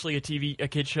that actually a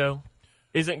kid show?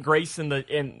 Isn't Grace and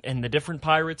the different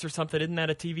pirates or something? Isn't that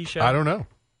a TV show? I don't know.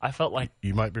 I felt like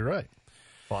you might be right.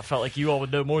 Well, I felt like you all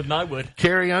would know more than I would.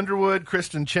 Carrie Underwood,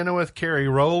 Kristen Chenoweth, Carrie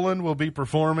Rowland will be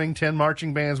performing. 10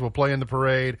 marching bands will play in the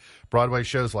parade. Broadway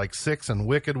shows like Six and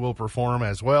Wicked will perform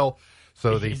as well.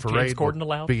 So the parade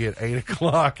will be at 8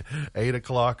 o'clock. 8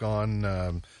 o'clock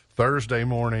on Thursday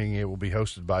morning. It will be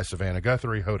hosted by Savannah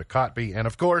Guthrie, Hoda Kotb, and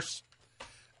of course,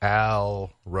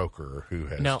 Al Roker, who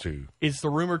has two. Is the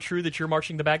rumor true that you're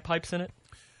marching the bagpipes in it?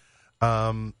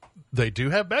 They do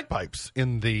have bagpipes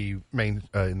in the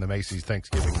Macy's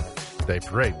Thanksgiving Day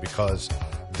Parade because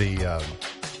they have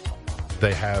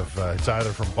it's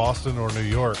either from Boston or New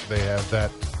York. They have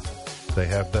that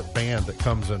band that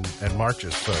comes and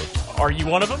marches. So, are you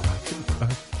one of them?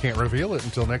 I can't reveal it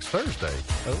until next Thursday.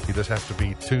 Oh. You just have to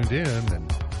be tuned in,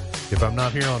 and if I'm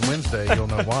not here on Wednesday, you'll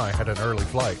know why. I had an early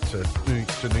flight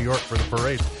to New York for the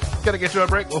parade. Got to get to a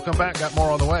break. We'll come back. Got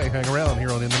more on the way. Hang around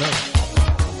here on In the Know.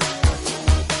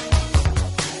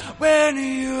 When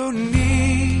you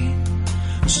need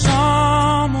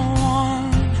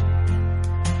someone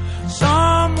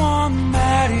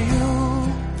that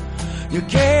you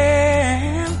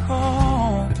can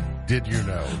call. Did you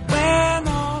know? When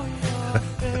all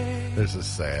your This is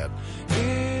sad.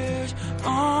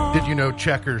 Did you know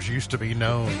checkers used to be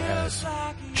known as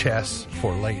chess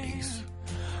for ladies?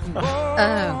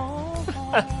 Oh.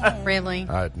 Really?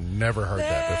 I'd never heard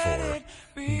that before.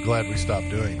 I'm glad we stopped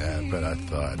doing that, but I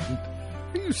thought,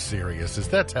 are you serious? Is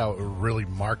that how it was really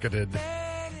marketed?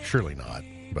 Surely not,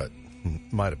 but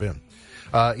might have been.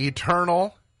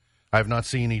 Eternal. I have not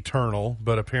seen Eternal,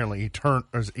 but apparently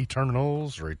Eternals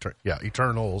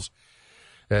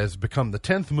has become the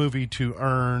 10th movie to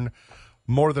earn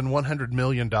more than $100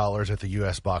 million at the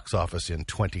U.S. box office in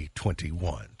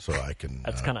 2021. So I can...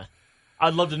 That's kind of...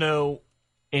 I'd love to know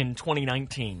in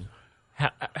 2019,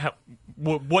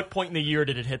 what point in the year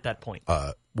did it hit that point?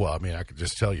 Well, I mean, I could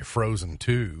just tell you Frozen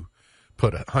 2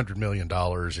 put $100 million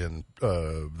in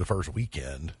the first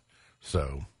weekend.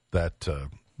 So that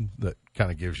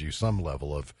kind of gives you some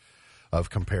level of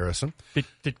comparison.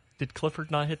 Did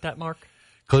Clifford not hit that mark?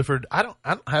 Clifford, I don't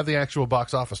have the actual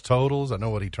box office totals. I know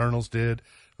what Eternals did.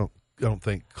 I don't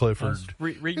think Clifford.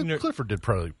 Clifford did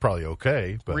probably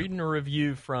okay. But reading a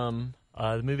review from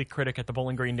the movie critic at the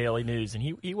Bowling Green Daily News, and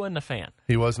he wasn't a fan.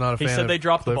 He was not a fan. He said of they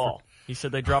dropped Clifford. the ball. He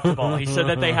said they dropped the ball. He said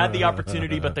that they had the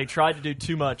opportunity, but they tried to do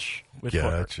too much with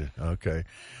Clifford. Gotcha. Okay.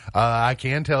 I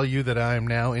can tell you that I am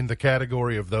now in the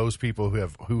category of those people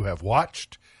who have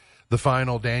watched the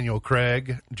final Daniel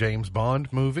Craig James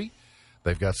Bond movie.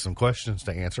 They've got some questions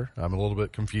to answer. I'm a little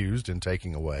bit confused in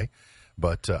taking away,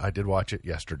 but I did watch it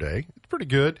yesterday. It's pretty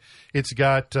good. It's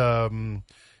got, in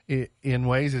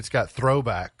ways, it's got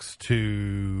throwbacks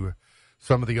to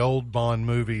some of the old Bond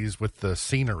movies with the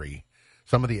scenery.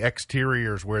 Some of the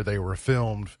exteriors where they were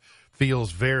filmed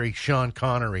feels very Sean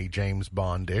Connery, James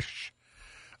Bond-ish.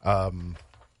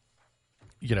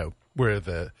 Where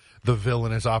the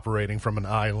villain is operating from an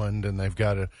island and they've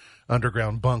got an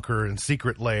underground bunker and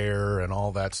secret lair and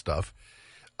all that stuff.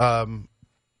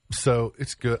 So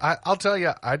it's good. I'll tell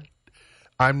you,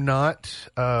 I'm not,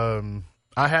 I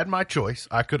had my choice.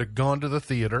 I could have gone to the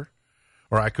theater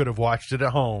or I could have watched it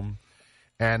at home.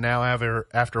 And now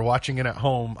after watching it at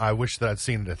home, I wish that I'd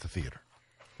seen it at the theater.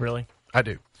 Really? I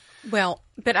do. Well,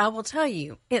 but I will tell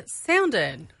you, it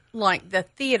sounded like the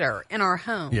theater in our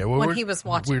home when he was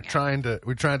watching we're trying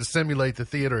to simulate the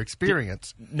theater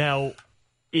experience. Now,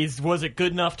 was it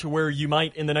good enough to where you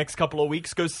might in the next couple of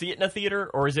weeks go see it in a theater,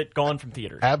 or is it gone from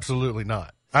theaters? Absolutely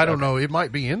not. I don't know. It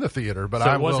might be in the theater, but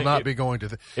I will not be going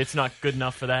to. It's not good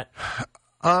enough for that.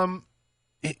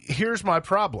 Here's my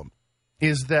problem: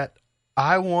 is that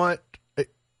I want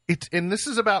it, and this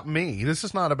is about me. This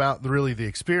is not about really the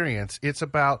experience. It's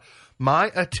about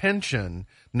my attention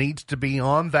needs to be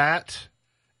on that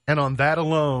and on that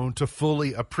alone to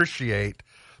fully appreciate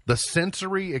the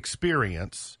sensory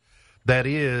experience that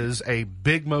is a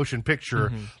big motion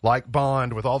picture like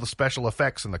Bond with all the special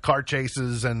effects and the car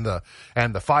chases and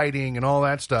the fighting and all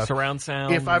that stuff. Surround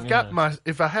sound. If I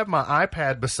have my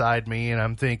iPad beside me and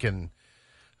I'm thinking,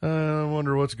 I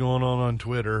wonder what's going on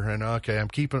Twitter, and okay, I'm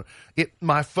keeping it.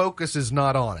 My focus is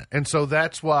not on it, and so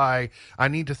that's why I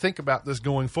need to think about this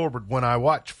going forward. When I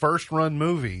watch first-run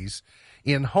movies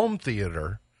in home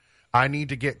theater, I need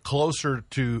to get closer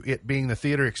to it being the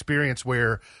theater experience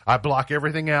where I block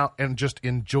everything out and just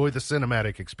enjoy the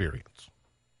cinematic experience.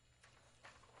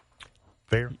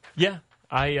 Fair? Yeah,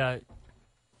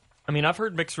 I mean, I've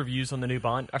heard mixed reviews on the new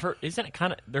Bond. I've heard, isn't it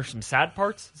kind of, there's some sad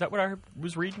parts? Is that what I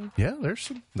was reading? Yeah, there's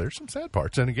some sad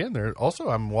parts. And again,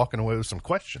 I'm walking away with some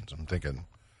questions. I'm thinking,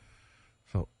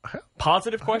 so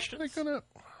positive questions?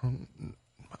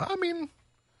 I mean,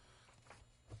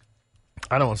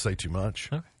 I don't want to say too much.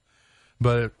 Okay.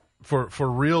 But for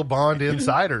real Bond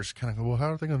insiders, kind of go, well,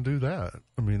 how are they going to do that?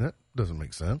 I mean, that doesn't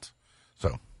make sense.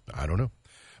 So, I don't know.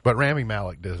 But Rami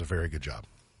Malek does a very good job.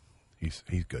 He's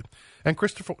good. And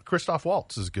Christoph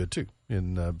Waltz is good, too,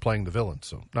 in playing the villain,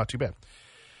 so not too bad.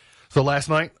 So last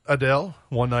night, Adele,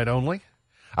 one night only.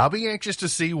 I'll be anxious to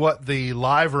see what the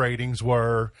live ratings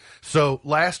were. So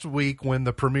last week when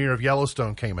the premiere of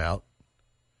Yellowstone came out,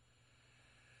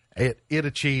 it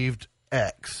achieved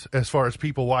X as far as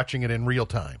people watching it in real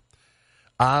time.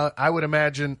 I would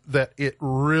imagine that it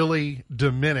really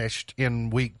diminished in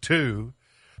week 2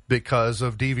 because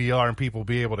of DVR and people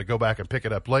be able to go back and pick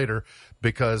it up later,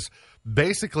 because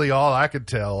basically all I could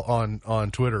tell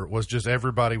on Twitter was just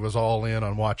everybody was all in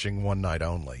on watching One Night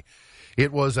Only.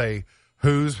 It was a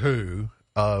who's who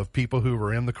of people who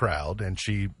were in the crowd, and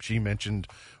she mentioned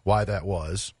why that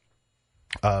was.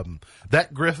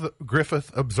 That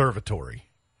Griffith Observatory,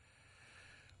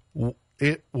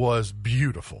 it was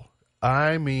beautiful.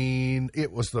 I mean,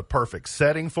 it was the perfect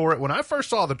setting for it. When I first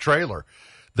saw the trailer,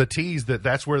 the tease that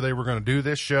that's where they were going to do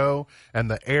this show, and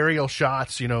the aerial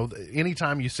shots, you know,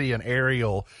 anytime you see an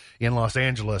aerial in Los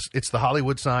Angeles, it's the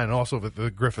Hollywood sign and also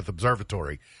the Griffith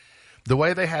Observatory. The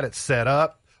way they had it set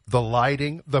up, the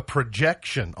lighting, the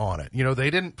projection on it. You know, they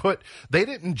didn't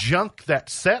junk that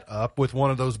set up with one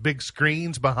of those big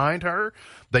screens behind her.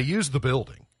 They used the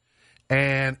building.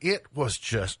 And it was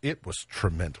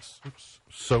tremendous. It was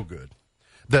so good.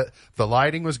 The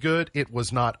lighting was good. It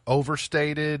was not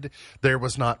overstated. There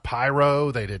was not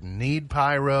pyro. They didn't need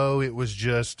pyro. It was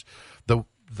just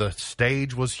the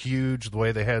stage was huge. The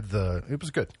way they had it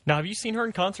was good. Now, have you seen her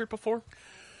in concert before?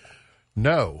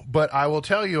 No, but I will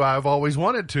tell you, I've always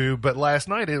wanted to, but last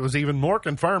night it was even more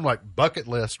confirmed, like bucket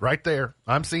list right there.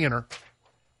 I'm seeing her.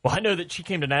 Well, I know that she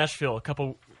came to Nashville a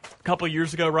couple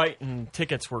years ago, right? And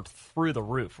tickets were through the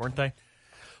roof, weren't they?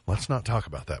 Let's not talk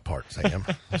about that part, Sam.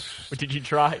 But did you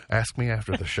try? Ask me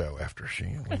after the show, after she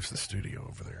leaves the studio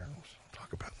over there. We'll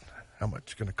talk about how much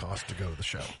it's going to cost to go to the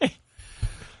show.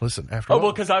 Listen, after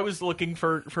because I was looking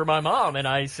for my mom, and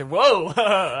I said, "Whoa!"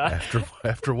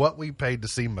 after what we paid to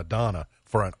see Madonna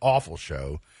for an awful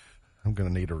show, I'm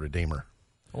going to need a redeemer.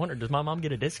 I wonder, does my mom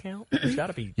get a discount? There's got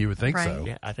to be. You would think so.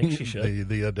 Yeah, I think she should.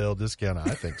 The Adele discount,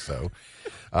 I think so.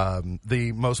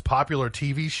 The most popular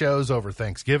TV shows over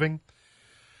Thanksgiving.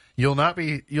 You'll not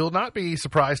be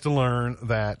surprised to learn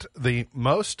that the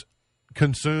most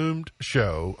consumed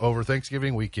show over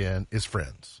Thanksgiving weekend is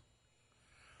Friends.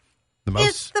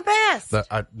 It's the best.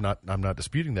 I'm not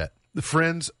disputing that. The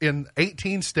Friends in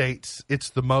 18 states, it's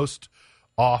the most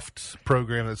oft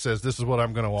program that says this is what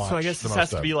I'm going to watch. So I guess this has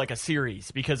to be like a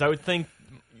series, because I would think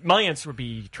my answer would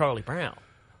be Charlie Brown.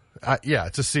 Yeah,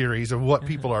 it's a series of what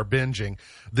people are binging.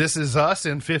 This Is Us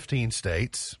in 15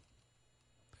 states.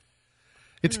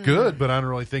 It's good, but I don't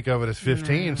really think of it as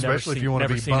 15, especially if you want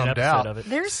to be bummed out.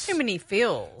 There's too many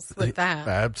feels with that.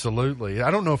 Absolutely. I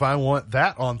don't know if I want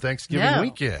that on Thanksgiving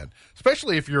weekend,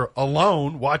 especially if you're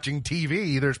alone watching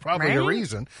TV. There's probably a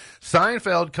reason.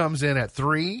 Seinfeld comes in at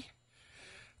 3.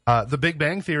 The Big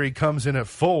Bang Theory comes in at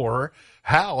 4.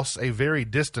 House, a very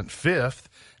distant 5th.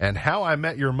 And How I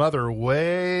Met Your Mother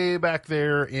way back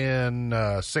there in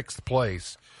 6th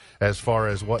place as far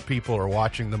as what people are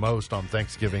watching the most on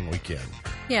Thanksgiving weekend.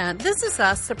 Yeah, This Is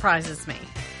Us surprises me.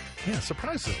 Yeah,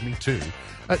 surprises me too.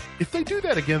 If they do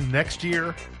that again next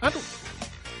year,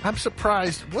 I'm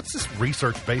surprised. What's this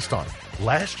research based on?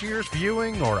 Last year's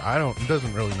viewing? It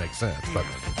doesn't really make sense. But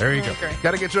there you go.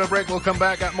 Got to get to a break. We'll come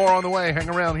back. Got more on the way.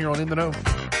 Hang around here on In the Know.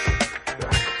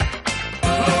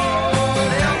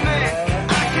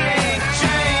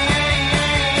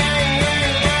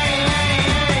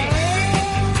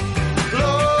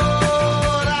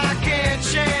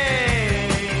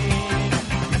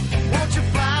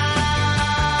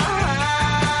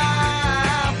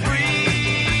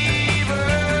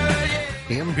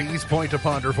 MB's Point to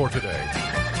Ponder for today.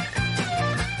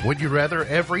 Would you rather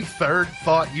every third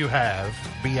thought you have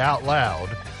be out loud,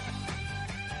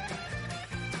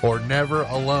 or never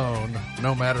alone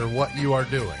no matter what you are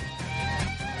doing?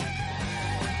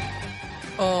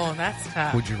 Oh, that's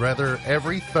tough. Would you rather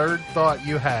every third thought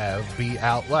you have be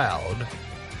out loud,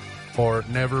 or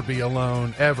never be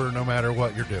alone ever no matter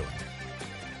what you're doing?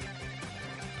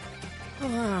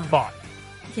 Thought.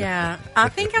 Yeah, I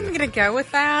think I'm going to go with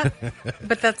that,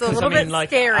 but that's a little bit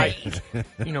scary.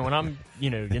 When I'm,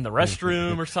 in the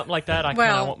restroom or something like that, I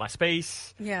kind of want my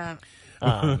space. Yeah.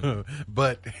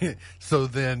 But so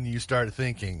then you start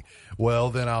thinking, well,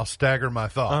 then I'll stagger my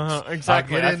thoughts.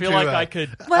 Exactly. I feel like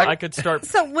I could start.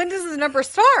 So when does the number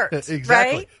start?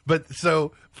 Exactly. Right?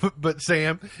 But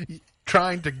Sam,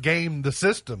 trying to game the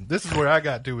system. This is where I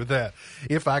got to with that.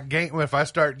 If I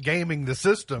start gaming the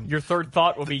system, your third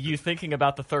thought will be you thinking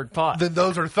about the third thought. Then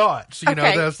those are thoughts.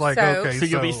 That's like so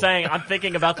you'll be saying, I'm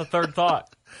thinking about the third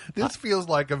thought. This feels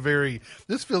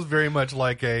very much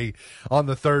like a on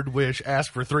the third wish,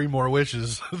 ask for 3 more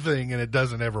wishes thing, and it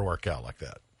doesn't ever work out like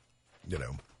that.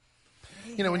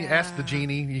 When you ask the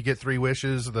genie, you get 3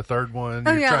 wishes. The third one,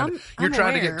 you're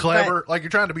trying to get clever, like you're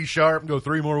trying to be sharp and go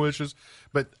 3 more wishes.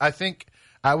 But I think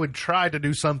I would try to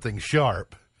do something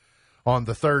sharp on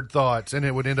the third thoughts, and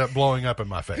it would end up blowing up in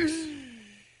my face.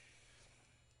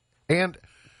 And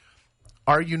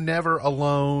are you never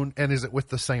alone? And is it with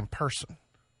the same person?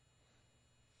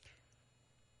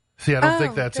 See, I don't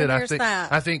think that's it. I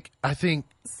think.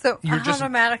 So I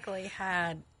automatically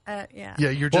had. Yeah,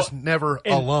 you're just never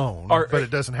alone, but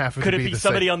it doesn't have to be. Could it be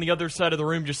somebody same. on the other side of the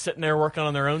room just sitting there working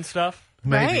on their own stuff?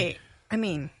 Maybe. Right. I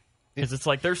mean, Because it's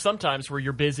like there's sometimes where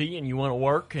you're busy and you want to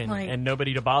work and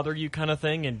nobody to bother you kind of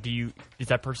thing. And is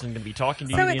that person going to be talking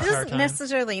to you the entire time? So it doesn't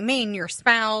necessarily mean your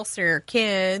spouse or your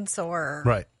kids or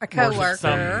right. a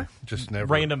coworker. Just never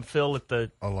random Phil at the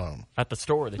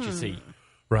store that you see.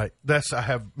 Right. I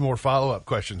have more follow-up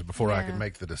questions before I can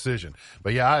make the decision.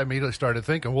 But yeah, I immediately started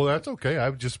thinking, well, that's okay. I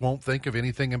just won't think of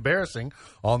anything embarrassing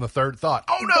on the third thought.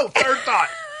 Oh, no, third thought.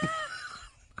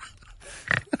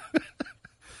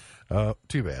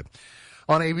 Too bad.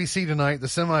 On ABC tonight, the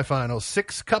semifinals,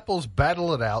 6 couples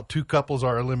battle it out. 2 couples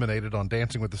are eliminated on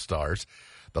Dancing with the Stars.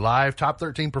 The live top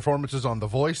 13 performances on The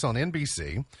Voice on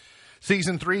NBC.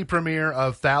 Season 3 premiere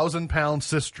of 1,000-Pound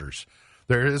Sisters.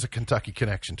 There is a Kentucky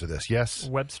connection to this, yes?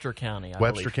 Webster County, I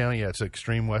Webster believe. County, yeah, it's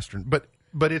extreme Western.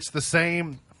 But it's the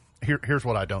same. Here's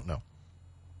what I don't know.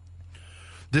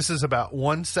 This is about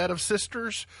one set of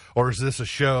sisters, or is this a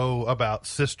show about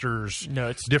sisters? No,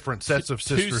 it's different sets of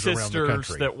sisters around the country. 2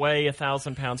 sisters that weigh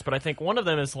 1,000 pounds, but I think one of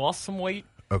them has lost some weight.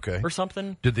 Okay. Or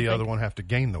something. Did the other one have to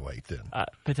gain the weight then?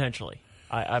 Potentially.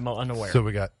 I'm unaware. So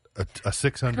we got a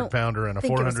 600-pounder and a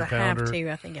 400-pounder.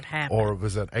 I think it happened. Or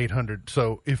was that 800?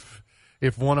 So if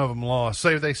one of them lost,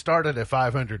 say they started at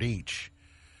 500 each,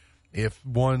 if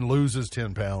one loses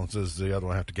 10 pounds, does the other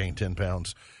one have to gain 10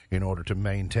 pounds in order to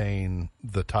maintain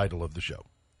the title of the show?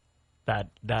 That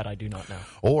I do not know.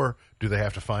 Or do they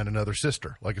have to find another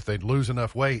sister? Like if they lose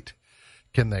enough weight,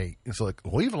 can they? It's like,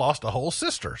 we've lost a whole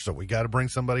sister, so we got to bring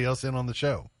somebody else in on the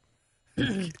show.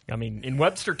 I mean, in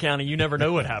Webster County, you never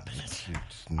know what happens.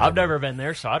 I've never been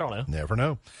there, so I don't know. Never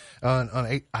know.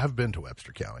 I've been to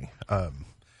Webster County.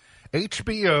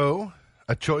 HBO,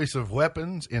 a choice of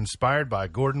weapons inspired by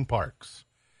Gordon Parks.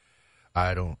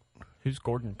 Who's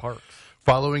Gordon Parks?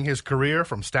 Following his career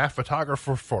from staff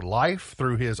photographer for life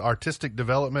through his artistic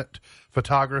development,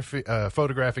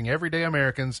 photographing everyday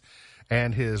Americans,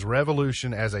 and his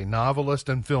revolution as a novelist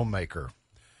and filmmaker.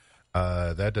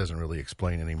 That doesn't really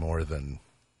explain any more than...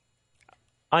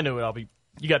 I know it.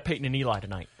 You got Peyton and Eli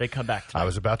tonight. They come back tonight. I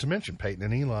was about to mention Peyton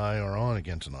and Eli are on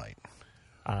again tonight.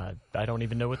 I don't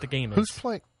even know what the game is. Who's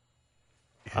playing?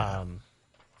 Yeah.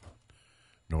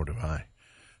 Nor do I.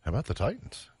 How about the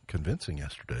Titans? Convincing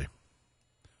yesterday.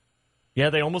 Yeah,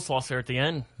 they almost lost there at the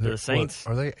end. The Saints.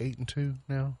 Are they 8-2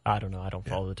 now? I don't know. I don't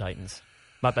follow the Titans.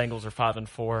 My Bengals are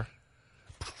 5-4.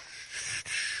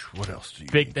 What else do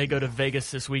you? They go to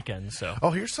Vegas this weekend. So.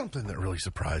 Oh, here's something that really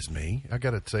surprised me. I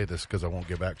got to say this because I won't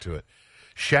get back to it.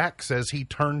 Shaq says he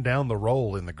turned down the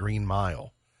role in The Green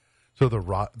Mile. So the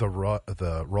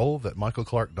role that Michael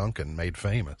Clark Duncan made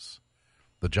famous,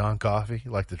 the John Coffey,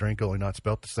 like the drink only not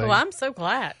spelt the same. Well, I'm so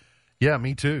glad. Yeah,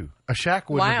 me too. Shaq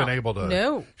wouldn't have been able to.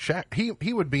 No. Shaq,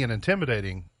 he would be an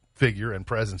intimidating figure and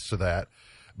presence to that.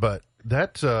 But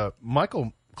that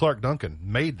Michael Clark Duncan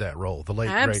made that role, the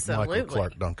late, great Michael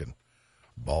Clark Duncan.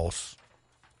 Boss.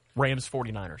 Rams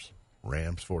 49ers.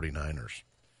 Rams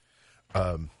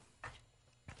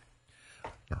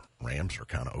are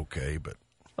kind of okay, but...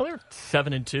 Well, they're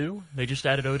 7-2. They just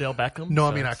added Odell Beckham. No,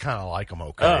 I mean, I kind of like them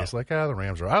okay. Oh. It's like, the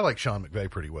Rams are... I like Sean McVay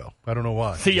pretty well. I don't know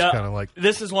why. See,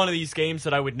 this is one of these games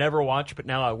that I would never watch, but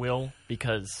now I will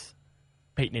because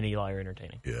Peyton and Eli are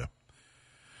entertaining. Yeah.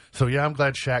 So, yeah, I'm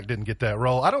glad Shaq didn't get that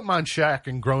role. I don't mind Shaq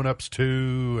and Grown Ups,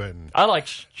 too. And I like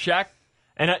Shaq.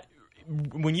 And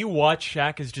when you watch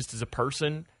Shaq as a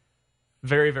person,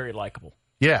 very, very likable.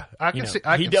 Yeah, I can see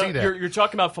that. You're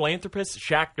talking about philanthropists.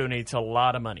 Shaq donates a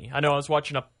lot of money. I know I was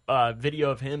watching a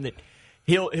video of him that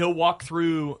he'll walk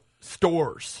through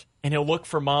stores and he'll look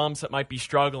for moms that might be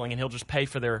struggling and he'll just pay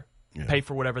for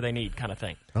whatever they need, kind of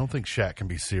thing. I don't think Shaq can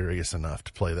be serious enough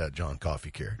to play that John Coffey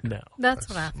character. No, that's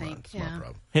what I think. That's my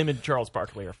problem. Him and Charles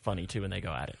Barkley are funny too when they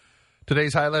go at it.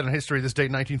 Today's highlight in history: this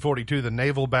date, 1942, the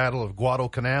naval battle of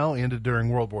Guadalcanal ended during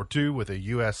World War II with a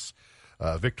U.S.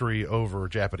 Victory over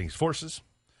Japanese forces.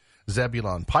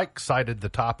 Zebulon Pike sighted the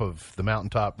top of the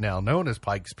mountaintop now known as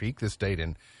Pikes Peak, this date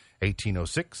in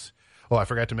 1806. Oh, I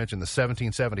forgot to mention the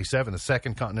 1777, the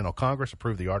Second Continental Congress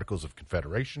approved the Articles of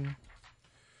Confederation.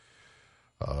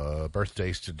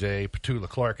 Birthdays today, Petula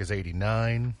Clark is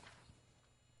 89.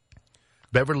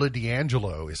 Beverly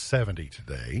D'Angelo is 70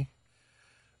 today.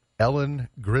 Ellen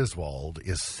Griswold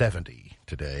is 70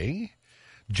 today.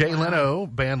 Jay Leno,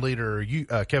 band leader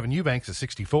Kevin Eubanks is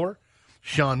 64.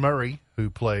 Sean Murray,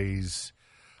 who plays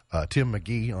Tim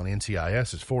McGee on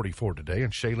NCIS, is 44 today.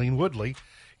 And Shailene Woodley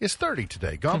is 30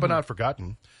 today. Gone but not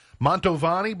forgotten.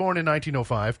 Mantovani, born in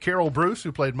 1905. Carol Bruce,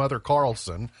 who played Mother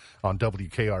Carlson on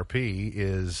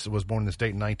WKRP, was born this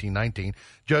date in 1919.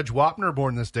 Judge Wapner,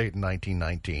 born this date in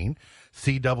 1919.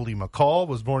 C.W. McCall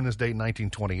was born this date in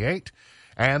 1928.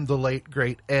 And the late,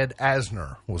 great Ed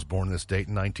Asner was born this date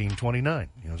in 1929.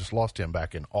 Just lost him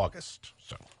back in August.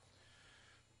 So,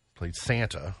 played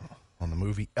Santa on the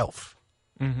movie Elf,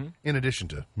 in addition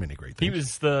to many great things. He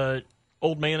was the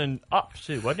old man in Up,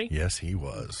 too, wasn't he? Yes, he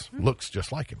was. Looks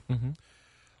just like him.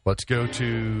 Let's go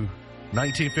to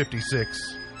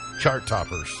 1956 chart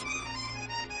toppers.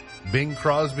 Bing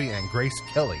Crosby and Grace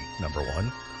Kelly, number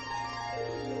 1.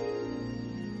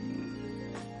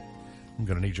 I'm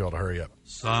going to need you all to hurry up.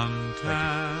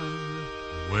 Suntan,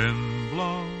 wind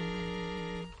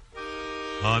blown,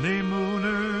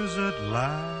 honeymooners at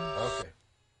last. Okay.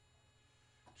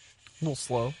 A little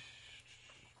slow.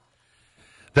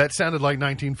 That sounded like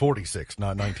 1946,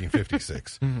 not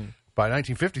 1956. By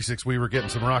 1956, we were getting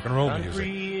some rock and roll music.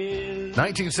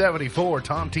 1974,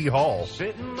 Tom T. Hall.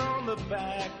 Sitting on the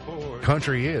back porch.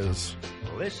 Country Is.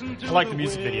 I like the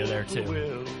music video there,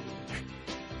 too.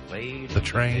 The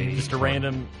Train. Just a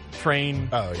random train.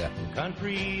 Oh, yeah.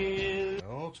 Country is.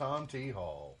 Oh, Tom T.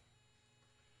 Hall.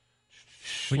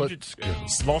 Well, you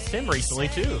just lost him recently,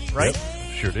 too, right?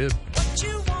 Yep, sure did.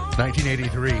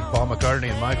 1983, Paul McCartney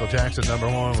and Michael Jackson, number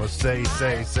 1 was Say,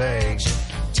 Say, Say.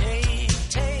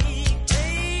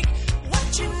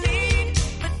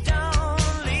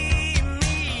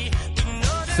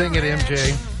 Sing it,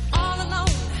 MJ.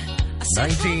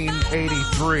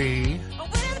 1983.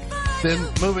 Then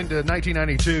moving to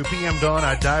 1992, PM Dawn,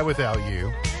 I Die Without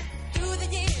You.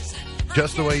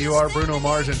 Just the Way You Are, Bruno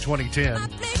Mars in 2010.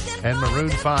 And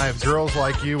Maroon 5, Girls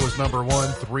Like You was number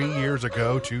 1 3 years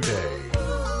ago today.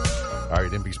 All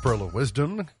right, MB's Pearl of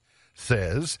Wisdom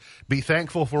says, be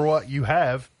thankful for what you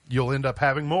have, you'll end up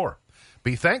having more.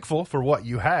 Be thankful for what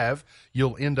you have,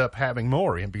 you'll end up having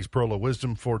more. MB's Pearl of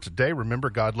Wisdom for today.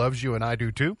 Remember, God loves you and I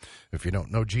do too. If you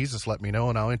don't know Jesus, let me know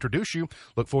and I'll introduce you.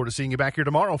 Look forward to seeing you back here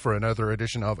tomorrow for another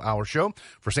edition of our show.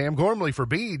 For Sam Gormley, for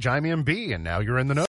Beej, I'm MB, and now you're in the know.